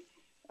shake,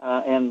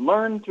 and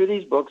learn through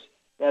these books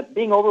that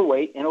being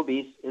overweight and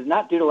obese is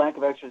not due to lack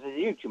of exercise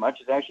you do too much.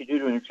 It's actually due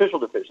to a nutritional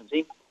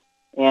deficiency.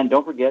 And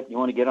don't forget, you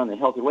want to get on the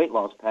Healthy Weight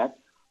Loss Pack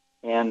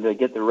and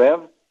get the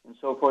Rev and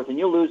so forth, and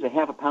you'll lose a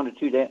half a pound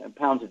to 2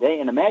 pounds a day.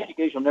 And the magic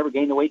is you'll never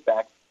gain the weight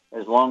back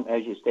as long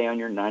as you stay on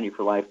your 90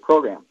 for Life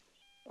program.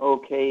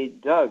 Okay,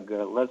 Doug,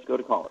 let's go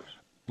to callers.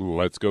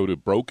 Let's go to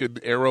Broken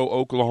Arrow,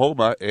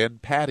 Oklahoma,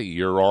 and Patty,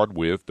 you're on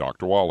with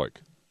Dr.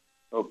 Wallach.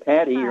 Oh,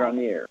 Patty, you're on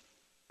the air.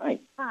 Hi.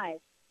 Hi.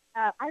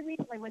 I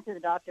recently went to the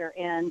doctor,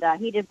 and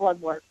he did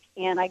blood work,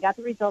 and I got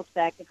the results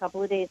back a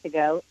couple of days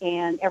ago,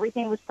 and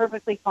everything was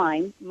perfectly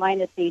fine,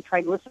 minus the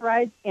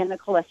triglycerides and the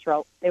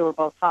cholesterol. They were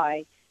both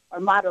high, or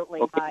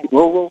moderately high.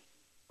 Whoa.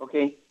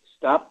 Okay,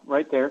 stop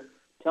right there.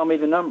 Tell me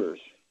the numbers.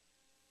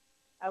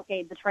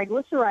 Okay, the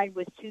triglyceride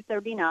was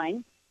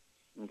 239,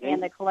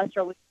 and the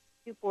cholesterol was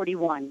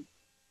 241.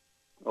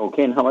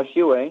 Okay, and how much do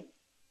you weigh?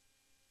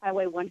 I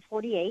weigh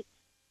 148.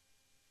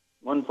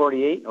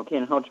 148? Okay,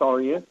 and how tall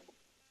are you?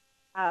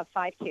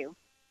 5'2".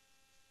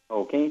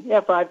 Okay,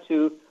 yeah,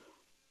 5'2".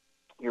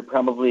 You're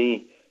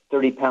probably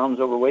 30 pounds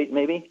overweight,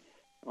 maybe.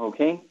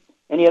 Okay.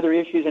 Any other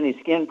issues, any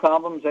skin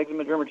problems,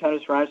 eczema,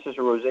 dermatitis, psoriasis,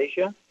 or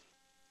rosacea?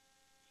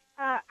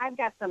 I've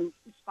got some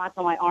spots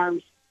on my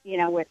arms,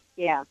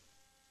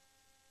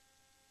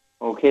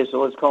 Okay, so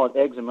let's call it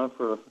eczema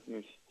for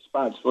your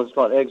spots. So let's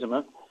call it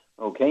eczema.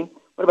 Okay.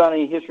 What about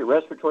any history of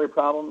respiratory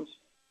problems?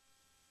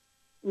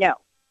 No.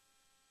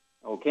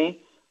 Okay.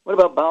 What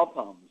about bowel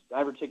problems?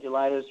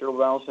 Diverticulitis, irritable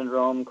bowel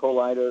syndrome,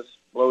 colitis,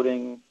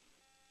 bloating?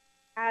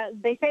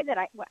 They say that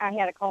I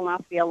had a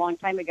colonoscopy a long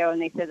time ago,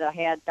 and they said that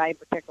I had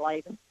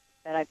diverticulitis,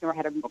 that I've never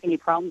had any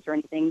problems or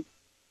anything.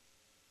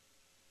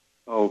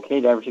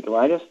 Okay,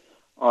 diverticulitis.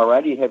 All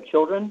right. Do you have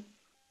children?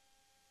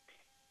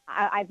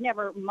 I've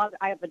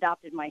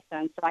adopted my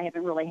son, so I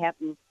haven't really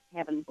haven't.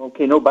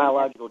 Okay, no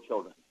biological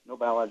children. No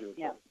biological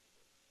children.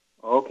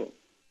 Okay.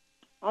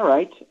 All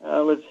right.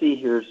 Let's see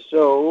here.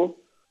 So,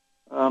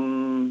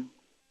 all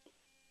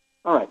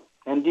right.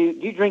 And do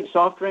you drink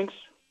soft drinks?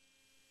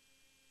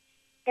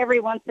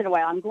 Every once in a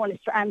while.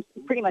 I'm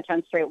pretty much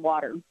on straight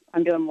water.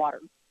 I'm doing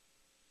water.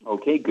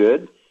 Okay,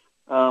 good.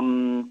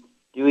 Do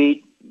you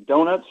eat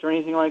donuts or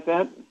anything like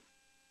that?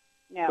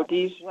 No.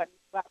 Cookies? Well,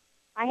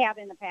 I have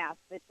in the past,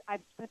 but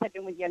since I've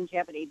been with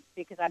Longevity,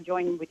 because I've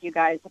joined with you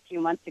guys a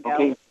few months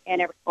ago,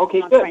 and I'm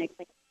good. trying to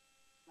clean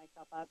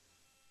myself up.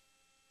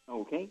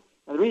 Okay.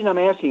 Now, the reason I'm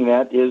asking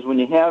that is when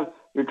you have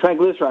your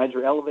triglycerides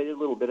are elevated a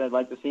little bit, I'd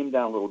like to see them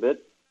down a little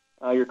bit.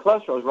 Your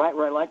cholesterol is right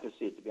where I like to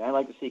see it to be. I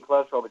like to see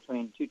cholesterol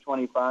between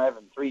 225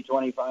 and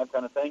 325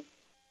 kind of thing.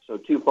 So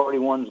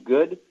 241 is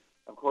good.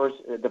 Of course,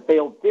 the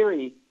failed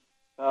theory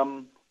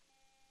with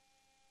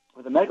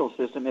the medical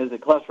system is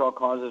that cholesterol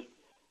causes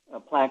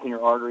plaque in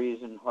your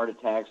arteries and heart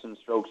attacks and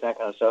strokes, that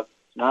kind of stuff.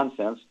 It's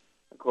nonsense.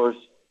 Of course,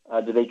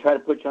 did they try to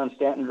put you on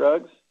statin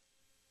drugs?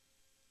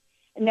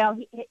 No,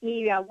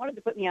 he wanted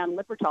to put me on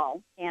Lipitor,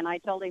 and I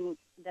told him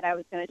that I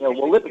was going to... Yeah,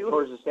 well,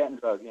 Lipitor is a statin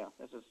drug. Yeah,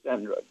 that's a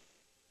statin drug.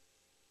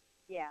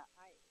 Yeah,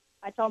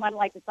 I told him I didn't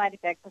like the side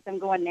effects because I'm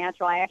going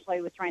natural. I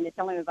actually was trying to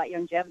tell him about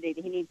Longevity,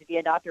 that he needs to be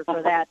a doctor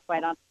for that. So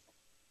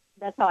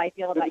that's how I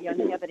feel about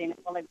Longevity, and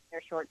it's only been there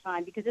a short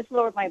time because it's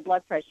lowered my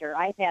blood pressure.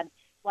 I've had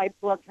high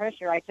blood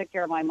pressure. I took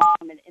care of my mom,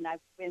 and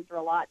I've been through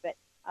a lot. But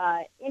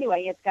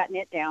anyway, it's gotten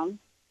it down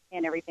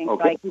and everything,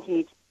 so I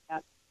continue to do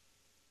that.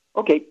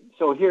 Okay,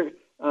 so here,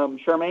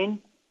 Charmaine?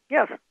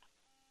 Yes.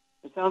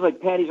 It sounds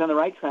like Patty's on the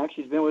right track.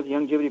 She's been with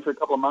Longevity for a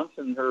couple of months,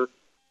 and her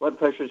blood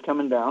pressure is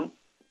coming down.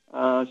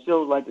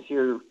 Still like to see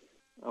her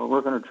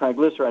work on her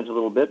triglycerides a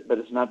little bit, but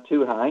it's not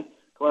too high.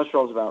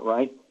 Cholesterol's about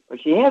right. But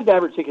she has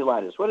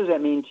diverticulitis. What does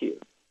that mean to you?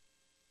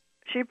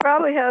 She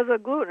probably has a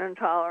gluten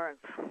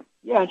intolerance.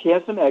 Yeah, and she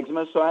has some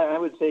eczema, so I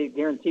would say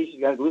guarantee she's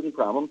got a gluten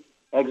problem,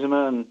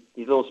 eczema and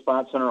these little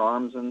spots on her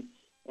arms and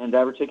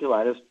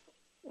diverticulitis.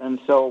 And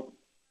so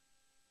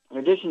in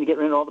addition to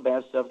getting rid of all the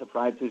bad stuff, the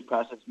fried foods,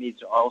 processed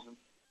meats, oils,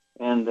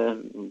 and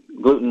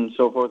gluten and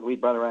so forth,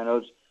 wheat, barley, rye, and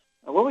oats,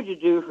 what would you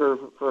do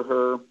for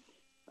her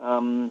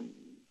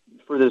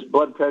for this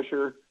blood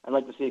pressure? I'd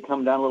like to see it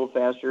come down a little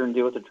faster and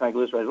deal with the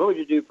triglycerides. What would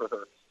you do for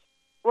her?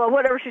 Well,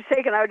 whatever she's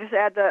taking, I would just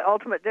add the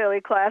Ultimate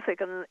Daily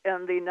Classic and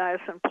the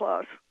Niacin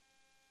Plus.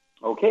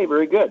 Okay,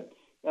 very good.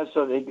 That's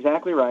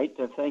exactly right.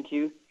 Thank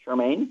you,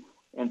 Charmaine.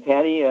 And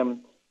Patty, at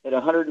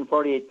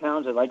 148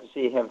 pounds, I'd like to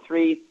see you have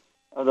 3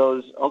 of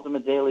those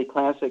Ultimate Daily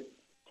Classic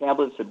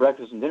tablets at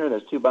breakfast and dinner.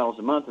 That's 2 bottles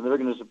a month, and they're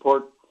going to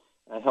support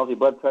healthy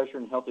blood pressure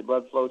and healthy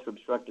blood flow through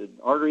obstructed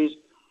arteries.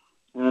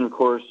 And then, of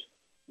course,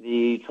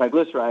 the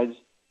triglycerides.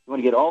 You want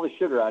to get all the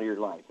sugar out of your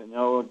life.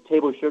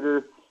 Table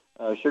sugar,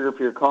 sugar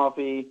for your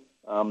coffee,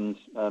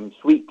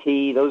 sweet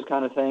tea, those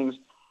kind of things.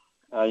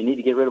 You need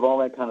to get rid of all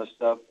that kind of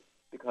stuff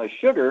because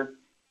sugar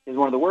is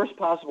one of the worst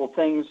possible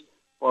things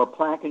for a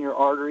plaque in your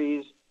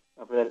arteries,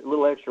 for that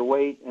little extra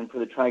weight, and for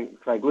the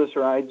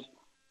triglycerides.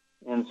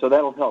 And so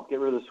that'll help. Get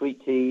rid of the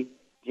sweet tea,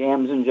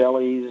 jams and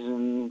jellies,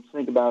 and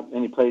think about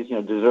any place,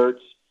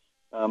 desserts.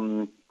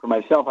 For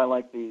myself, I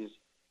like these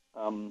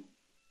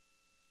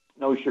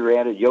no sugar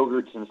added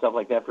yogurts and stuff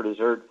like that for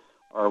dessert.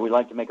 Or we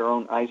like to make our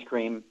own ice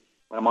cream.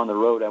 When I'm on the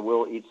road, I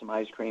will eat some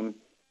ice cream,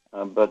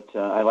 but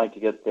I like to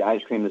get the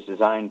ice cream that's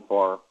designed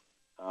for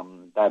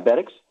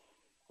diabetics.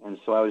 And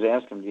so I was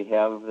asking, do you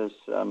have this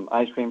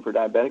ice cream for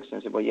diabetics? And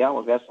I said, well,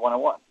 yeah, that's the one I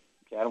want.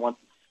 Okay, I don't want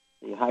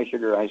the high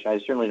sugar ice. I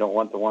certainly don't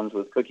want the ones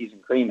with cookies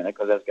and cream in it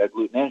because that's got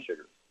gluten and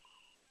sugar.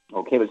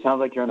 Okay, but it sounds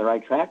like you're on the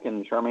right track,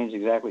 and Charmaine's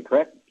exactly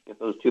correct. Get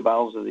those 2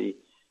 bottles of the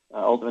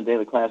Ultimate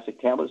Daily Classic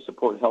tablets,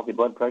 support healthy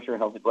blood pressure,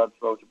 healthy blood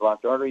flow to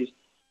blocked arteries,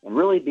 and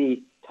really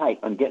be tight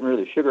on getting rid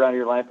of the sugar out of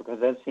your life, because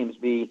that seems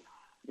to be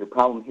your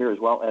problem here as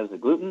well as the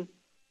gluten.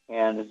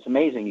 And it's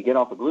amazing. You get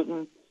off of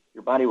gluten,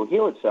 your body will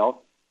heal itself,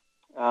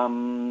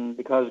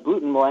 because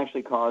gluten will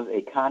actually cause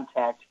a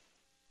contact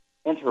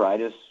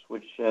enteritis,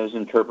 which is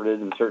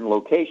interpreted in certain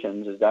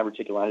locations as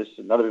diverticulitis,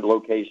 another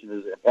location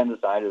is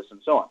appendicitis,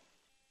 and so on.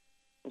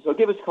 And so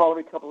give us a call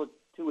every couple of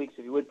 2 weeks,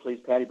 if you would, please,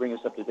 Patty. Bring us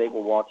up to date.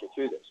 We'll walk you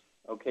through this.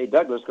 Okay,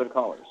 Doug, let's go to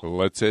callers.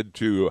 Let's head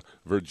to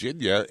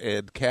Virginia.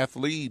 And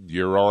Kathleen,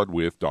 you're on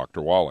with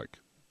Dr. Wallach.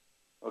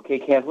 Okay,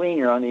 Kathleen,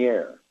 you're on the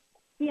air.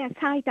 Yes,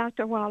 hi,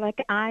 Dr. Wallach.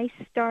 I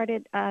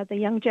started the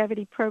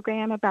Longevity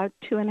program about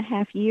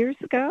 2.5 years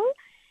ago,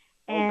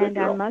 and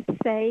I must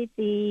say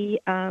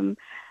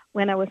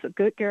when I was a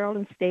good girl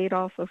and stayed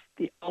off of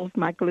all of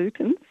my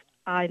glutens,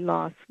 I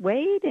lost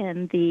weight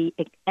and the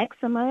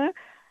eczema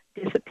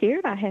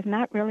disappeared. I have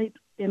not really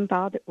been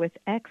bothered with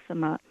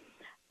eczema.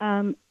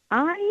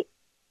 I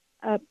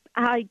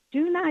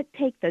do not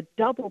take the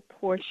double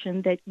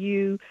portion that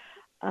you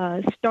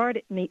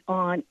started me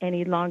on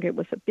any longer. It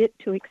was a bit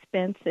too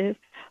expensive,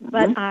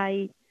 but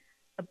I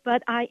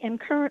am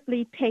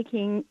currently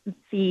taking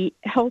the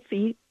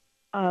Healthy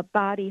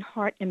Body,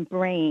 Heart, and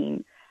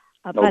Brain.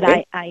 But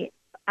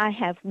I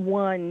have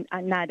one,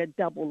 not a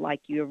double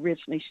like you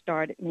originally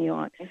started me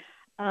on.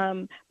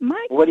 What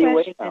do you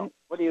weigh now?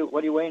 What do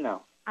you weigh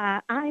now?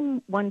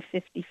 I'm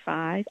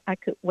 155. I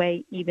could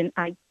weigh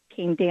I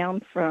came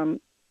down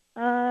from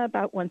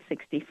about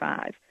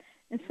 165.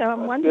 And so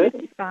I'm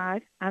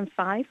 155. Good. I'm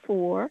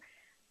 5'4".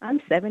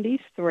 I'm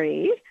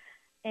 73.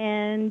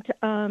 And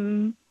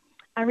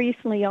I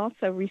recently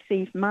also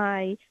received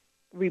my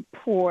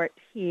report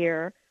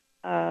here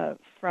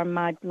from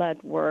my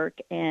blood work,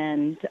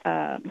 and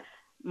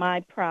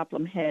my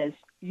problem has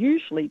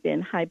usually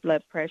been high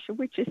blood pressure,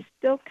 which is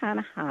still kind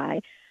of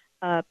high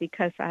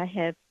because I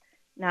have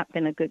not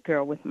been a good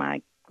girl with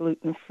my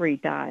gluten-free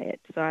diet.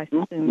 So I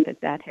assume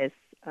that has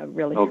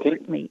really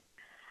hurt me.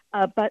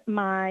 But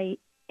my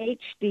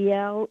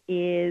HDL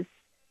is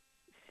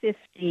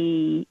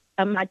 50.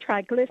 My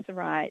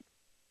triglycerides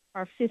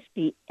are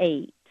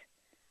 58.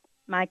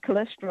 My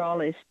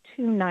cholesterol is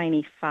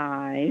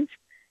 295,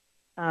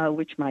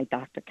 which my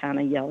doctor kind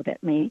of yelled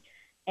at me.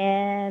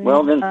 And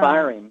well, then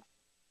fire him.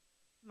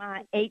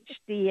 My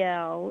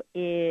HDL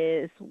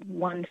is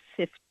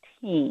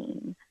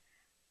 115.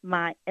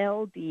 My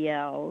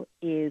LDL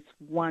is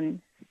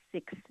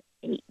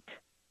 168.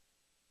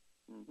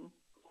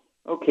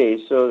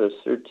 Okay, so that's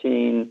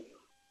 13,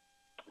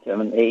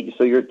 7, 8.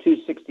 So you're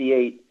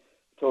 268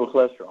 total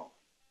cholesterol.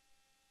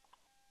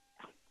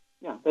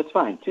 Yeah, that's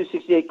fine.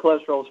 268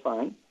 cholesterol is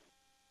fine.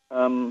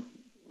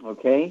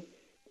 Okay,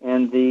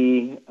 and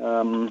the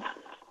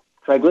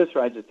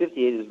triglycerides at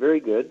 58 is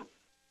very good.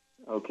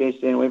 Okay,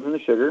 staying away from the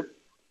sugar.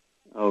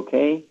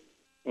 Okay,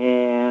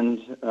 and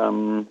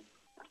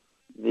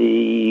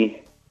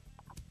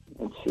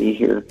let's see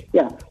here.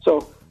 Yeah,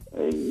 so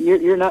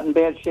you're not in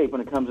bad shape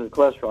when it comes to the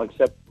cholesterol,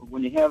 except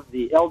when you have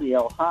the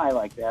LDL high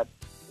like that,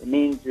 it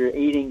means you're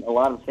eating a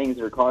lot of things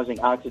that are causing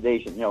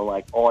oxidation,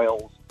 like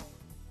oils,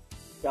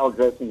 salad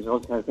dressings,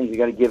 those kind of things. You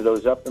got to give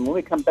those up. And when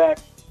we come back,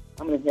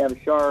 I'm going to have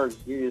Shar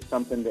give you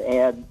something to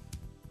add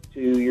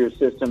to your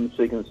system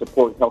so you can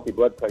support healthy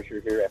blood pressure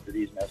here after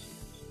these messages.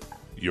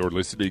 You're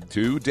listening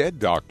to Dead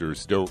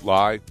Doctors Don't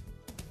Lie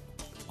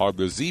on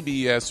the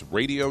ZBS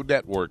Radio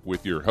Network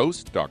with your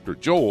host, Dr.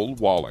 Joel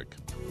Wallach.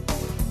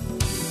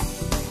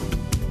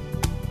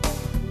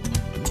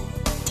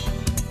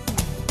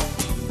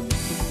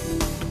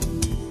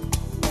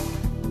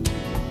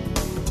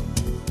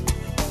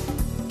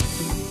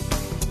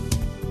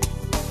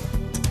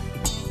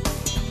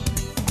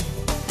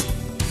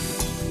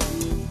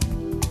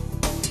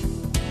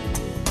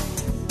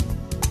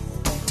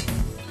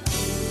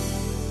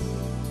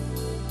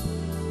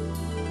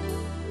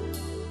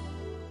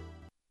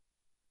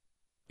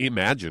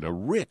 Imagine a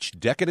rich,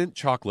 decadent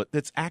chocolate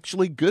that's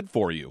actually good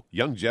for you.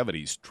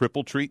 Longevity's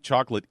Triple Treat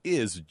chocolate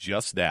is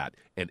just that,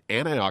 an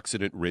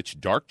antioxidant-rich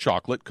dark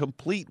chocolate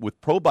complete with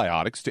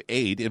probiotics to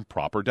aid in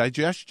proper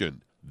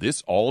digestion.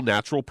 This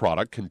all-natural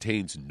product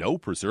contains no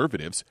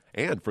preservatives,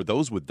 and for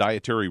those with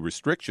dietary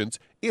restrictions,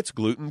 it's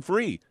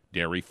gluten-free,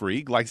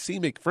 dairy-free,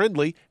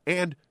 glycemic-friendly,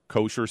 and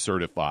kosher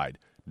certified.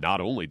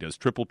 Not only does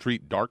Triple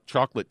Treat dark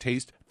chocolate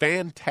taste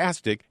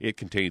fantastic, it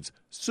contains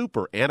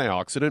super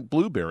antioxidant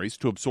blueberries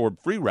to absorb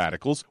free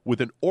radicals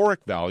with an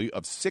ORAC value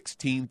of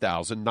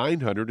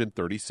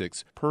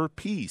 16,936 per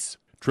piece.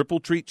 Triple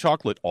Treat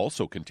chocolate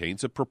also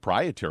contains a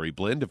proprietary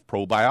blend of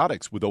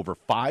probiotics with over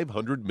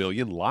 500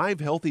 million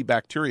live healthy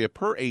bacteria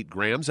per 8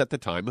 grams at the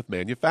time of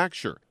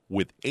manufacture,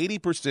 with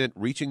 80%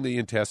 reaching the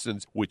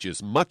intestines, which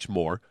is much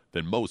more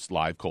than most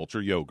live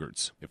culture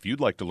yogurts. If you'd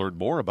like to learn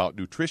more about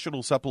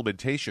nutritional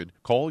supplementation,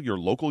 call your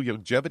local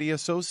Longevity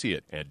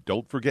associate, and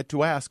don't forget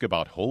to ask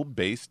about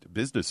home-based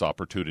business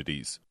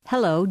opportunities.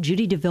 Hello,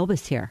 Judy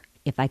DeVilbus here.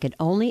 If I could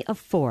only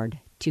afford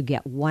to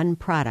get one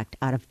product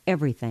out of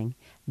everything,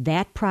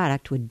 that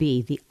product would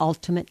be the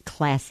Ultimate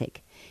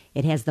Classic.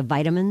 It has the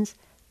vitamins,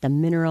 the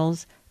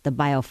minerals, the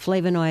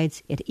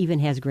bioflavonoids. It even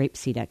has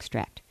grapeseed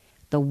extract.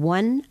 The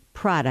one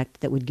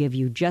product that would give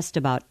you just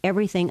about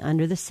everything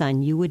under the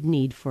sun you would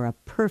need for a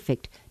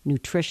perfect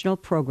nutritional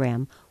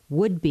program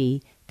would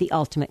be the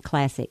Ultimate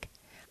Classic.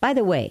 By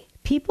the way,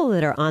 people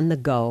that are on the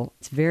go,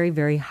 it's very,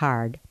 very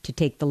hard to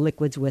take the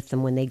liquids with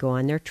them when they go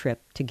on their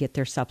trip to get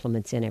their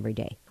supplements in every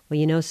day. Well,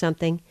 you know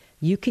something?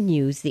 You can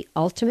use the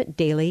Ultimate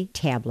Daily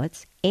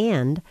tablets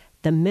and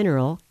the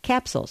mineral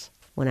capsules.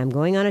 When I'm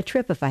going on a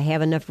trip, if I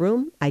have enough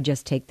room, I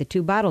just take the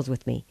 2 bottles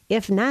with me.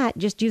 If not,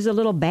 just use a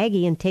little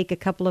baggie and take a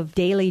couple of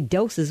daily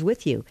doses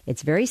with you.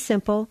 It's very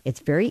simple. It's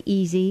very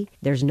easy.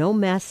 There's no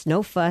mess,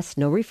 no fuss,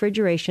 no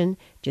refrigeration.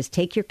 Just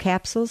take your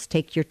capsules,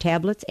 take your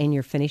tablets, and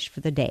you're finished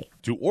for the day.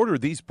 To order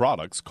these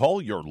products, call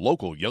your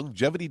local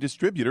Youngevity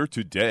distributor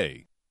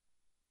today.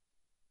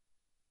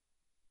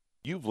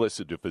 You've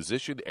listened to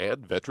physician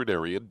and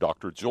veterinarian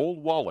Dr. Joel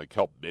Wallach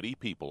help many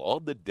people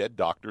on the Dead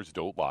Doctors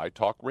Don't Lie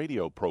talk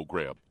radio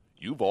program.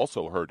 You've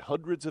also heard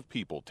hundreds of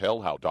people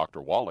tell how Dr.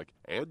 Wallach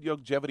and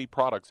Youngevity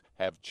products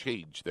have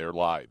changed their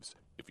lives.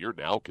 If you're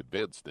now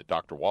convinced that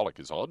Dr. Wallach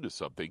is onto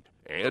something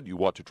and you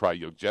want to try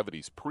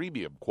Youngevity's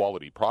premium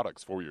quality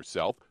products for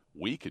yourself,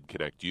 we can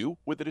connect you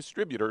with a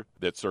distributor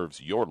that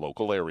serves your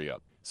local area.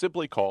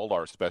 Simply call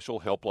our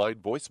special helpline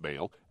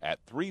voicemail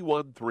at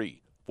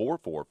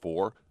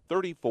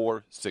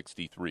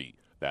 313-444-3463.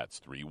 That's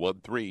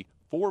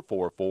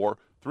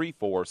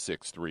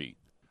 313-444-3463.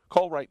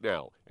 Call right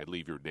now and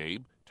leave your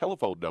name,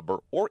 telephone number,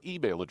 or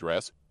email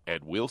address,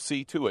 and we'll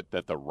see to it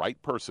that the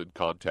right person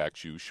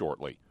contacts you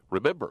shortly.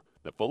 Remember,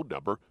 the phone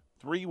number,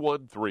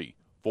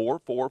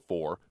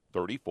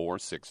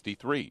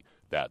 313-444-3463.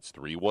 That's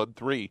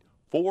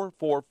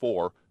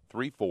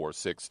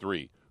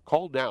 313-444-3463.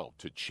 Call now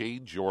to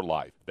change your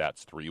life.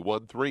 That's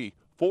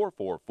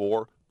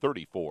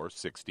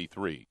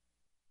 313-444-3463.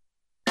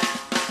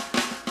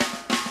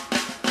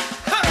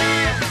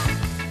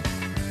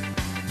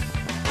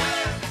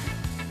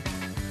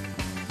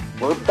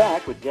 We're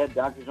back with Dead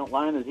Doctors Don't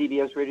Lie on the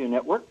ZBS Radio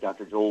Network.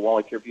 Dr. Joel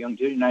Wallach here for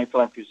Youngevity, 9 for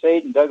Life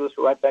Crusade, and Douglas.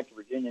 We're right back to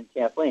Virginia and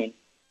Kathleen.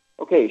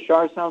 Okay,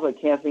 Shar, sounds like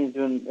Kathleen's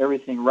doing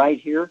everything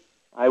right here.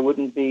 I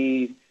wouldn't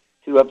be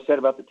too upset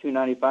about the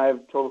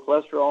 295 total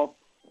cholesterol.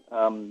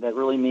 That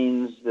really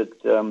means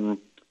that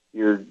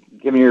you're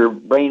giving your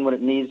brain what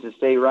it needs to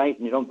stay right,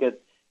 and you don't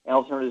get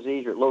Alzheimer's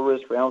disease. You're at low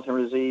risk for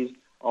Alzheimer's disease.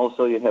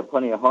 Also, you have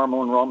plenty of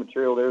hormone raw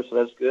material there, so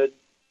that's good.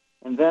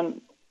 And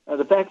then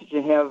the fact that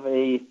you have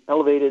a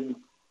elevated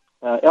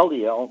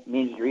LDL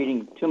means you're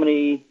eating too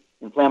many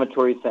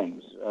inflammatory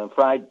things,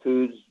 fried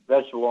foods,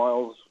 vegetable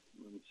oils,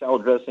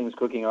 salad dressings,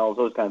 cooking oils,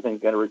 those kind of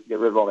things. Got to get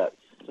rid of all that.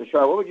 So,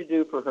 Char, what would you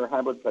do for her high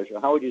blood pressure?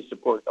 How would you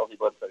support healthy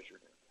blood pressure?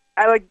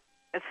 I would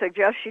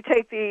suggest she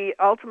take the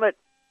Ultimate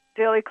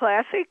Daily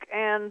Classic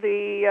and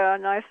the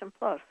Niacin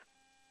Plus.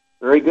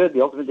 Very good.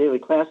 The Ultimate Daily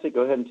Classic,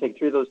 go ahead and take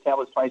 3 of those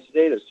tablets twice a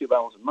day. That's 2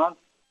 bottles a month.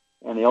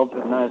 And the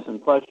Ultimate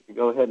Niacin Plus, you can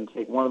go ahead and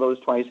take 1 of those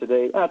twice a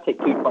day. Take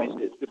 2 twice a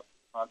day. 2 bottles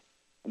a month.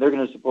 And they're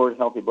going to support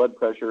healthy blood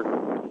pressure,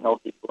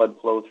 healthy blood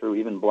flow through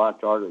even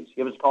blocked arteries.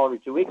 Give us a call every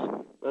 2 weeks.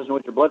 Let us know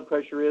what your blood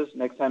pressure is.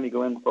 Next time you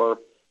go in for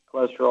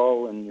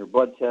cholesterol and your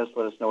blood test,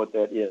 let us know what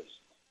that is.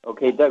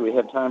 Okay, Doug, we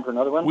have time for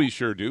another one? We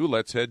sure do.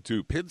 Let's head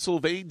to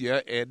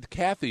Pennsylvania. And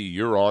Kathy,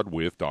 you're on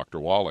with Dr.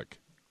 Wallach.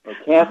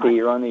 Kathy,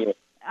 you're on the air.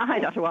 Hi,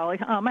 Dr. Wallach.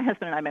 My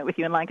husband and I met with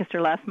you in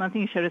Lancaster last month,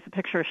 and you showed us a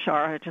picture of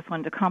Shar. I just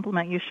wanted to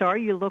compliment you, Shar.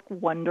 You look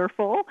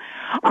wonderful.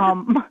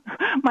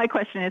 My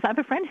question is, I have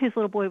a friend whose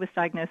little boy was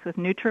diagnosed with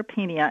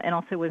neutropenia and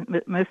also was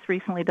most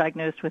recently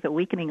diagnosed with a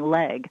weakening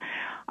leg.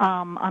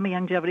 I'm a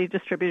Youngevity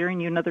distributor,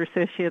 and you and other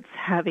associates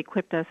have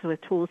equipped us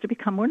with tools to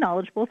become more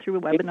knowledgeable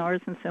through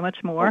webinars and so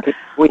much more. Okay.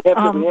 We have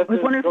I to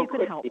was wondering if you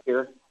could help.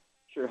 Here.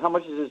 Sure. How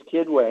much does this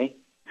kid weigh?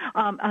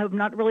 I'm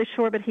not really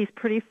sure, but he's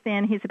pretty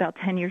thin. He's about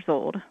 10 years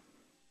old.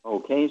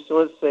 Okay, so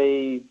let's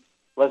say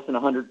less than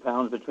 100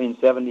 pounds, between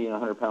 70 and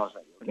 100 pounds.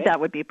 Okay?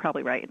 That would be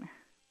probably right.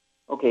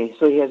 Okay,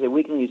 so he has a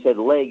weakening. You said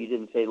leg. You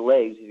didn't say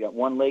legs. He's got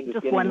one leg.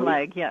 Just one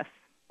leg, yes.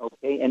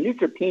 Okay, and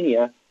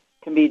neutropenia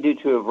can be due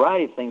to a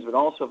variety of things, but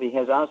also if he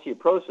has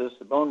osteoporosis,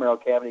 the bone marrow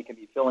cavity can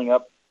be filling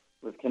up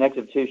with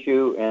connective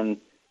tissue,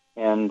 and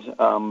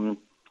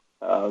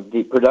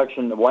the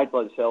production of white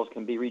blood cells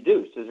can be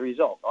reduced as a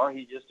result. Or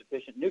he's just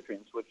deficient in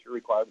nutrients, which are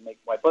required to make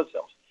white blood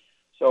cells.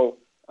 So,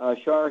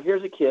 Shar,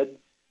 here's a kid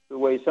who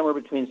weighs somewhere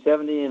between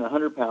 70 and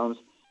 100 pounds.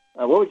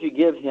 What would you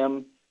give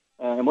him,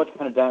 and what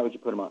kind of diet would you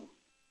put him on?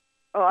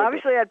 Well,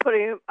 obviously, I'd put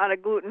him on a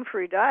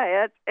gluten-free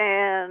diet,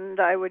 and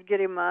I would get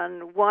him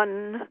on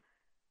one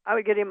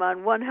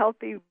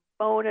healthy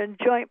bone and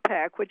joint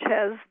pack, which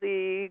has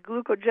the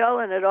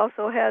glucogel, and it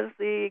also has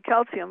the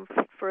calcium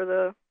to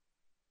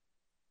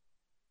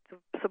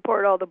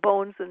support all the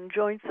bones and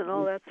joints and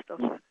all that stuff.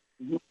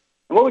 Mm-hmm. And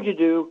what would you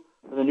do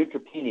for the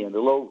neutropenia, the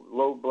low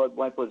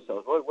white blood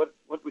cells?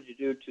 What would you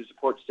do to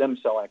support stem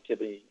cell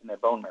activity in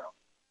that bone marrow?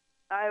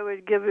 I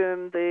would give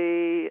him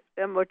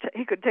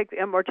he could take the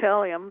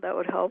Immortalium. That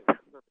would help.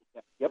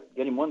 Yep,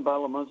 get him 1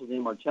 bottle a month of the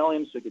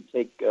Martellium, so he could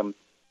take 1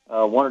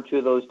 or 2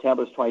 of those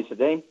tablets twice a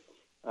day.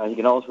 He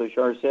can also, as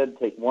Shar said,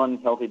 take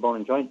 1 healthy bone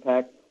and joint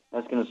pack.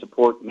 That's going to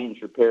support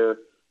maintenance repair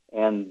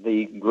and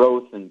the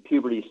growth and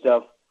puberty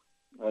stuff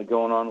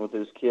going on with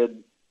this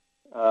kid.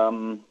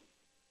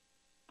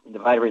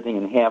 Divide everything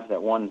in half,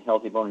 that 1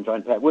 healthy bone and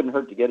joint pack. Wouldn't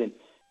hurt to get him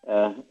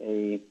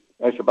a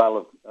extra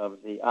bottle of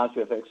the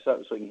OsteoFX,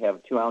 so he can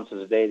have 2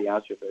 ounces a day,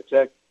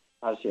 the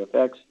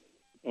OsteoFX.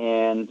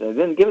 And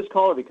then give us a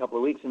call every couple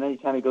of weeks, and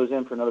anytime he goes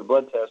in for another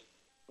blood test.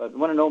 But we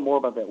want to know more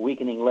about that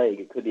weakening leg.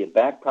 It could be a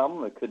back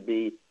problem. It could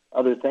be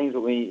other things,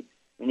 but we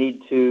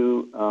need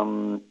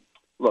to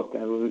look.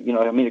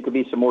 It could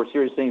be some more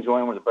serious things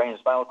going on with the brain and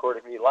spinal cord.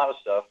 It could be a lot of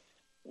stuff,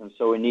 and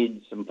so we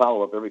need some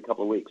follow-up every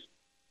couple of weeks.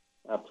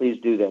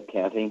 Please do that,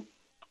 Kathy.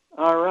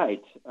 All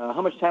right.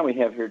 How much time we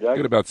have here, Doug?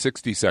 Got about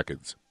 60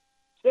 seconds.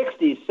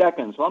 60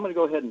 seconds. Well, I'm going to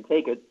go ahead and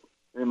take it.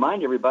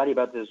 Remind everybody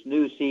about this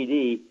new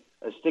CD,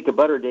 A Stick of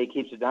Butter a Day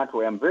Keeps the Doctor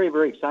Away. I'm very,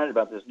 very excited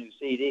about this new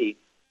CD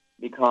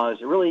because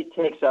it really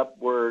takes up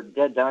where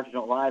Dead Doctors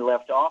Don't Lie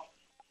left off,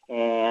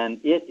 and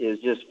it is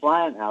just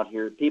flying out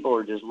here. People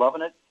are just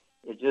loving it.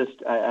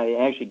 I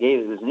actually gave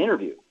it was an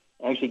interview.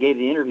 I actually gave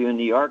the interview in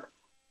New York,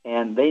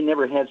 and they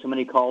never had so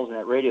many calls in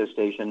that radio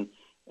station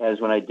as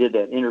when I did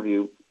that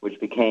interview, which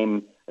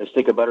became A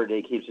Stick of Butter a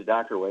Day Keeps the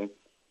Doctor Away.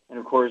 And,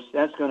 of course,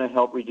 that's going to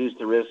help reduce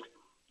the risk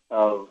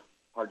of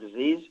heart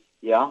disease,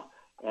 yeah,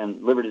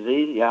 and liver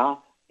disease, yeah,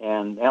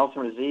 and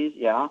Alzheimer's disease,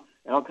 yeah,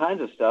 and all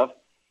kinds of stuff,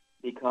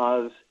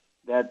 because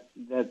that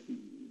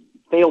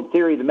failed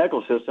theory of the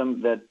medical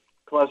system that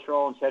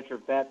cholesterol and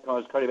saturated fat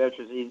cause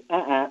cardiovascular disease,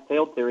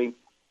 failed theory.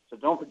 So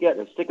don't forget,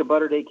 A Stick of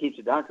Butter a Day Keeps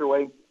the Doctor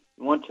Away.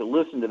 You want to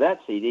listen to that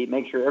CD.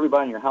 Make sure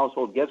everybody in your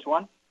household gets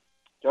one.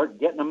 Start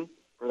getting them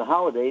for the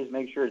holidays.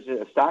 Make sure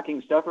it's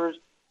stocking stuffers.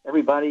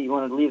 Everybody, you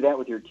want to leave that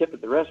with your tip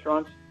at the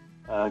restaurants.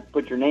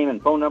 Put your name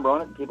and phone number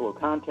on it, and people will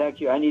contact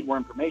you. I need more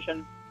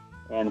information,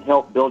 and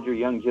help build your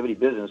longevity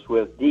business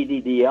with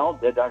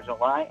DDDL, Dead Doctors Don't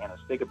Lie, and A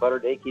Stick of Butter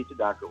a Day Keeps the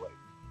Doctor Away.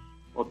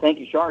 Well, thank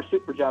you, Shar.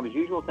 Super job as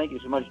usual. Thank you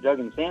so much, Doug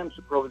and Sam.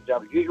 Super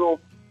job as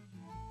usual.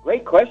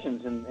 Great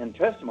questions and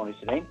testimonies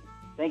today.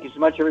 Thank you so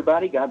much,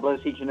 everybody. God bless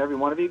each and every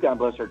one of you. God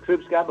bless our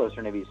troops. God bless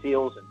our Navy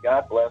SEALs. And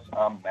God bless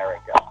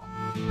America.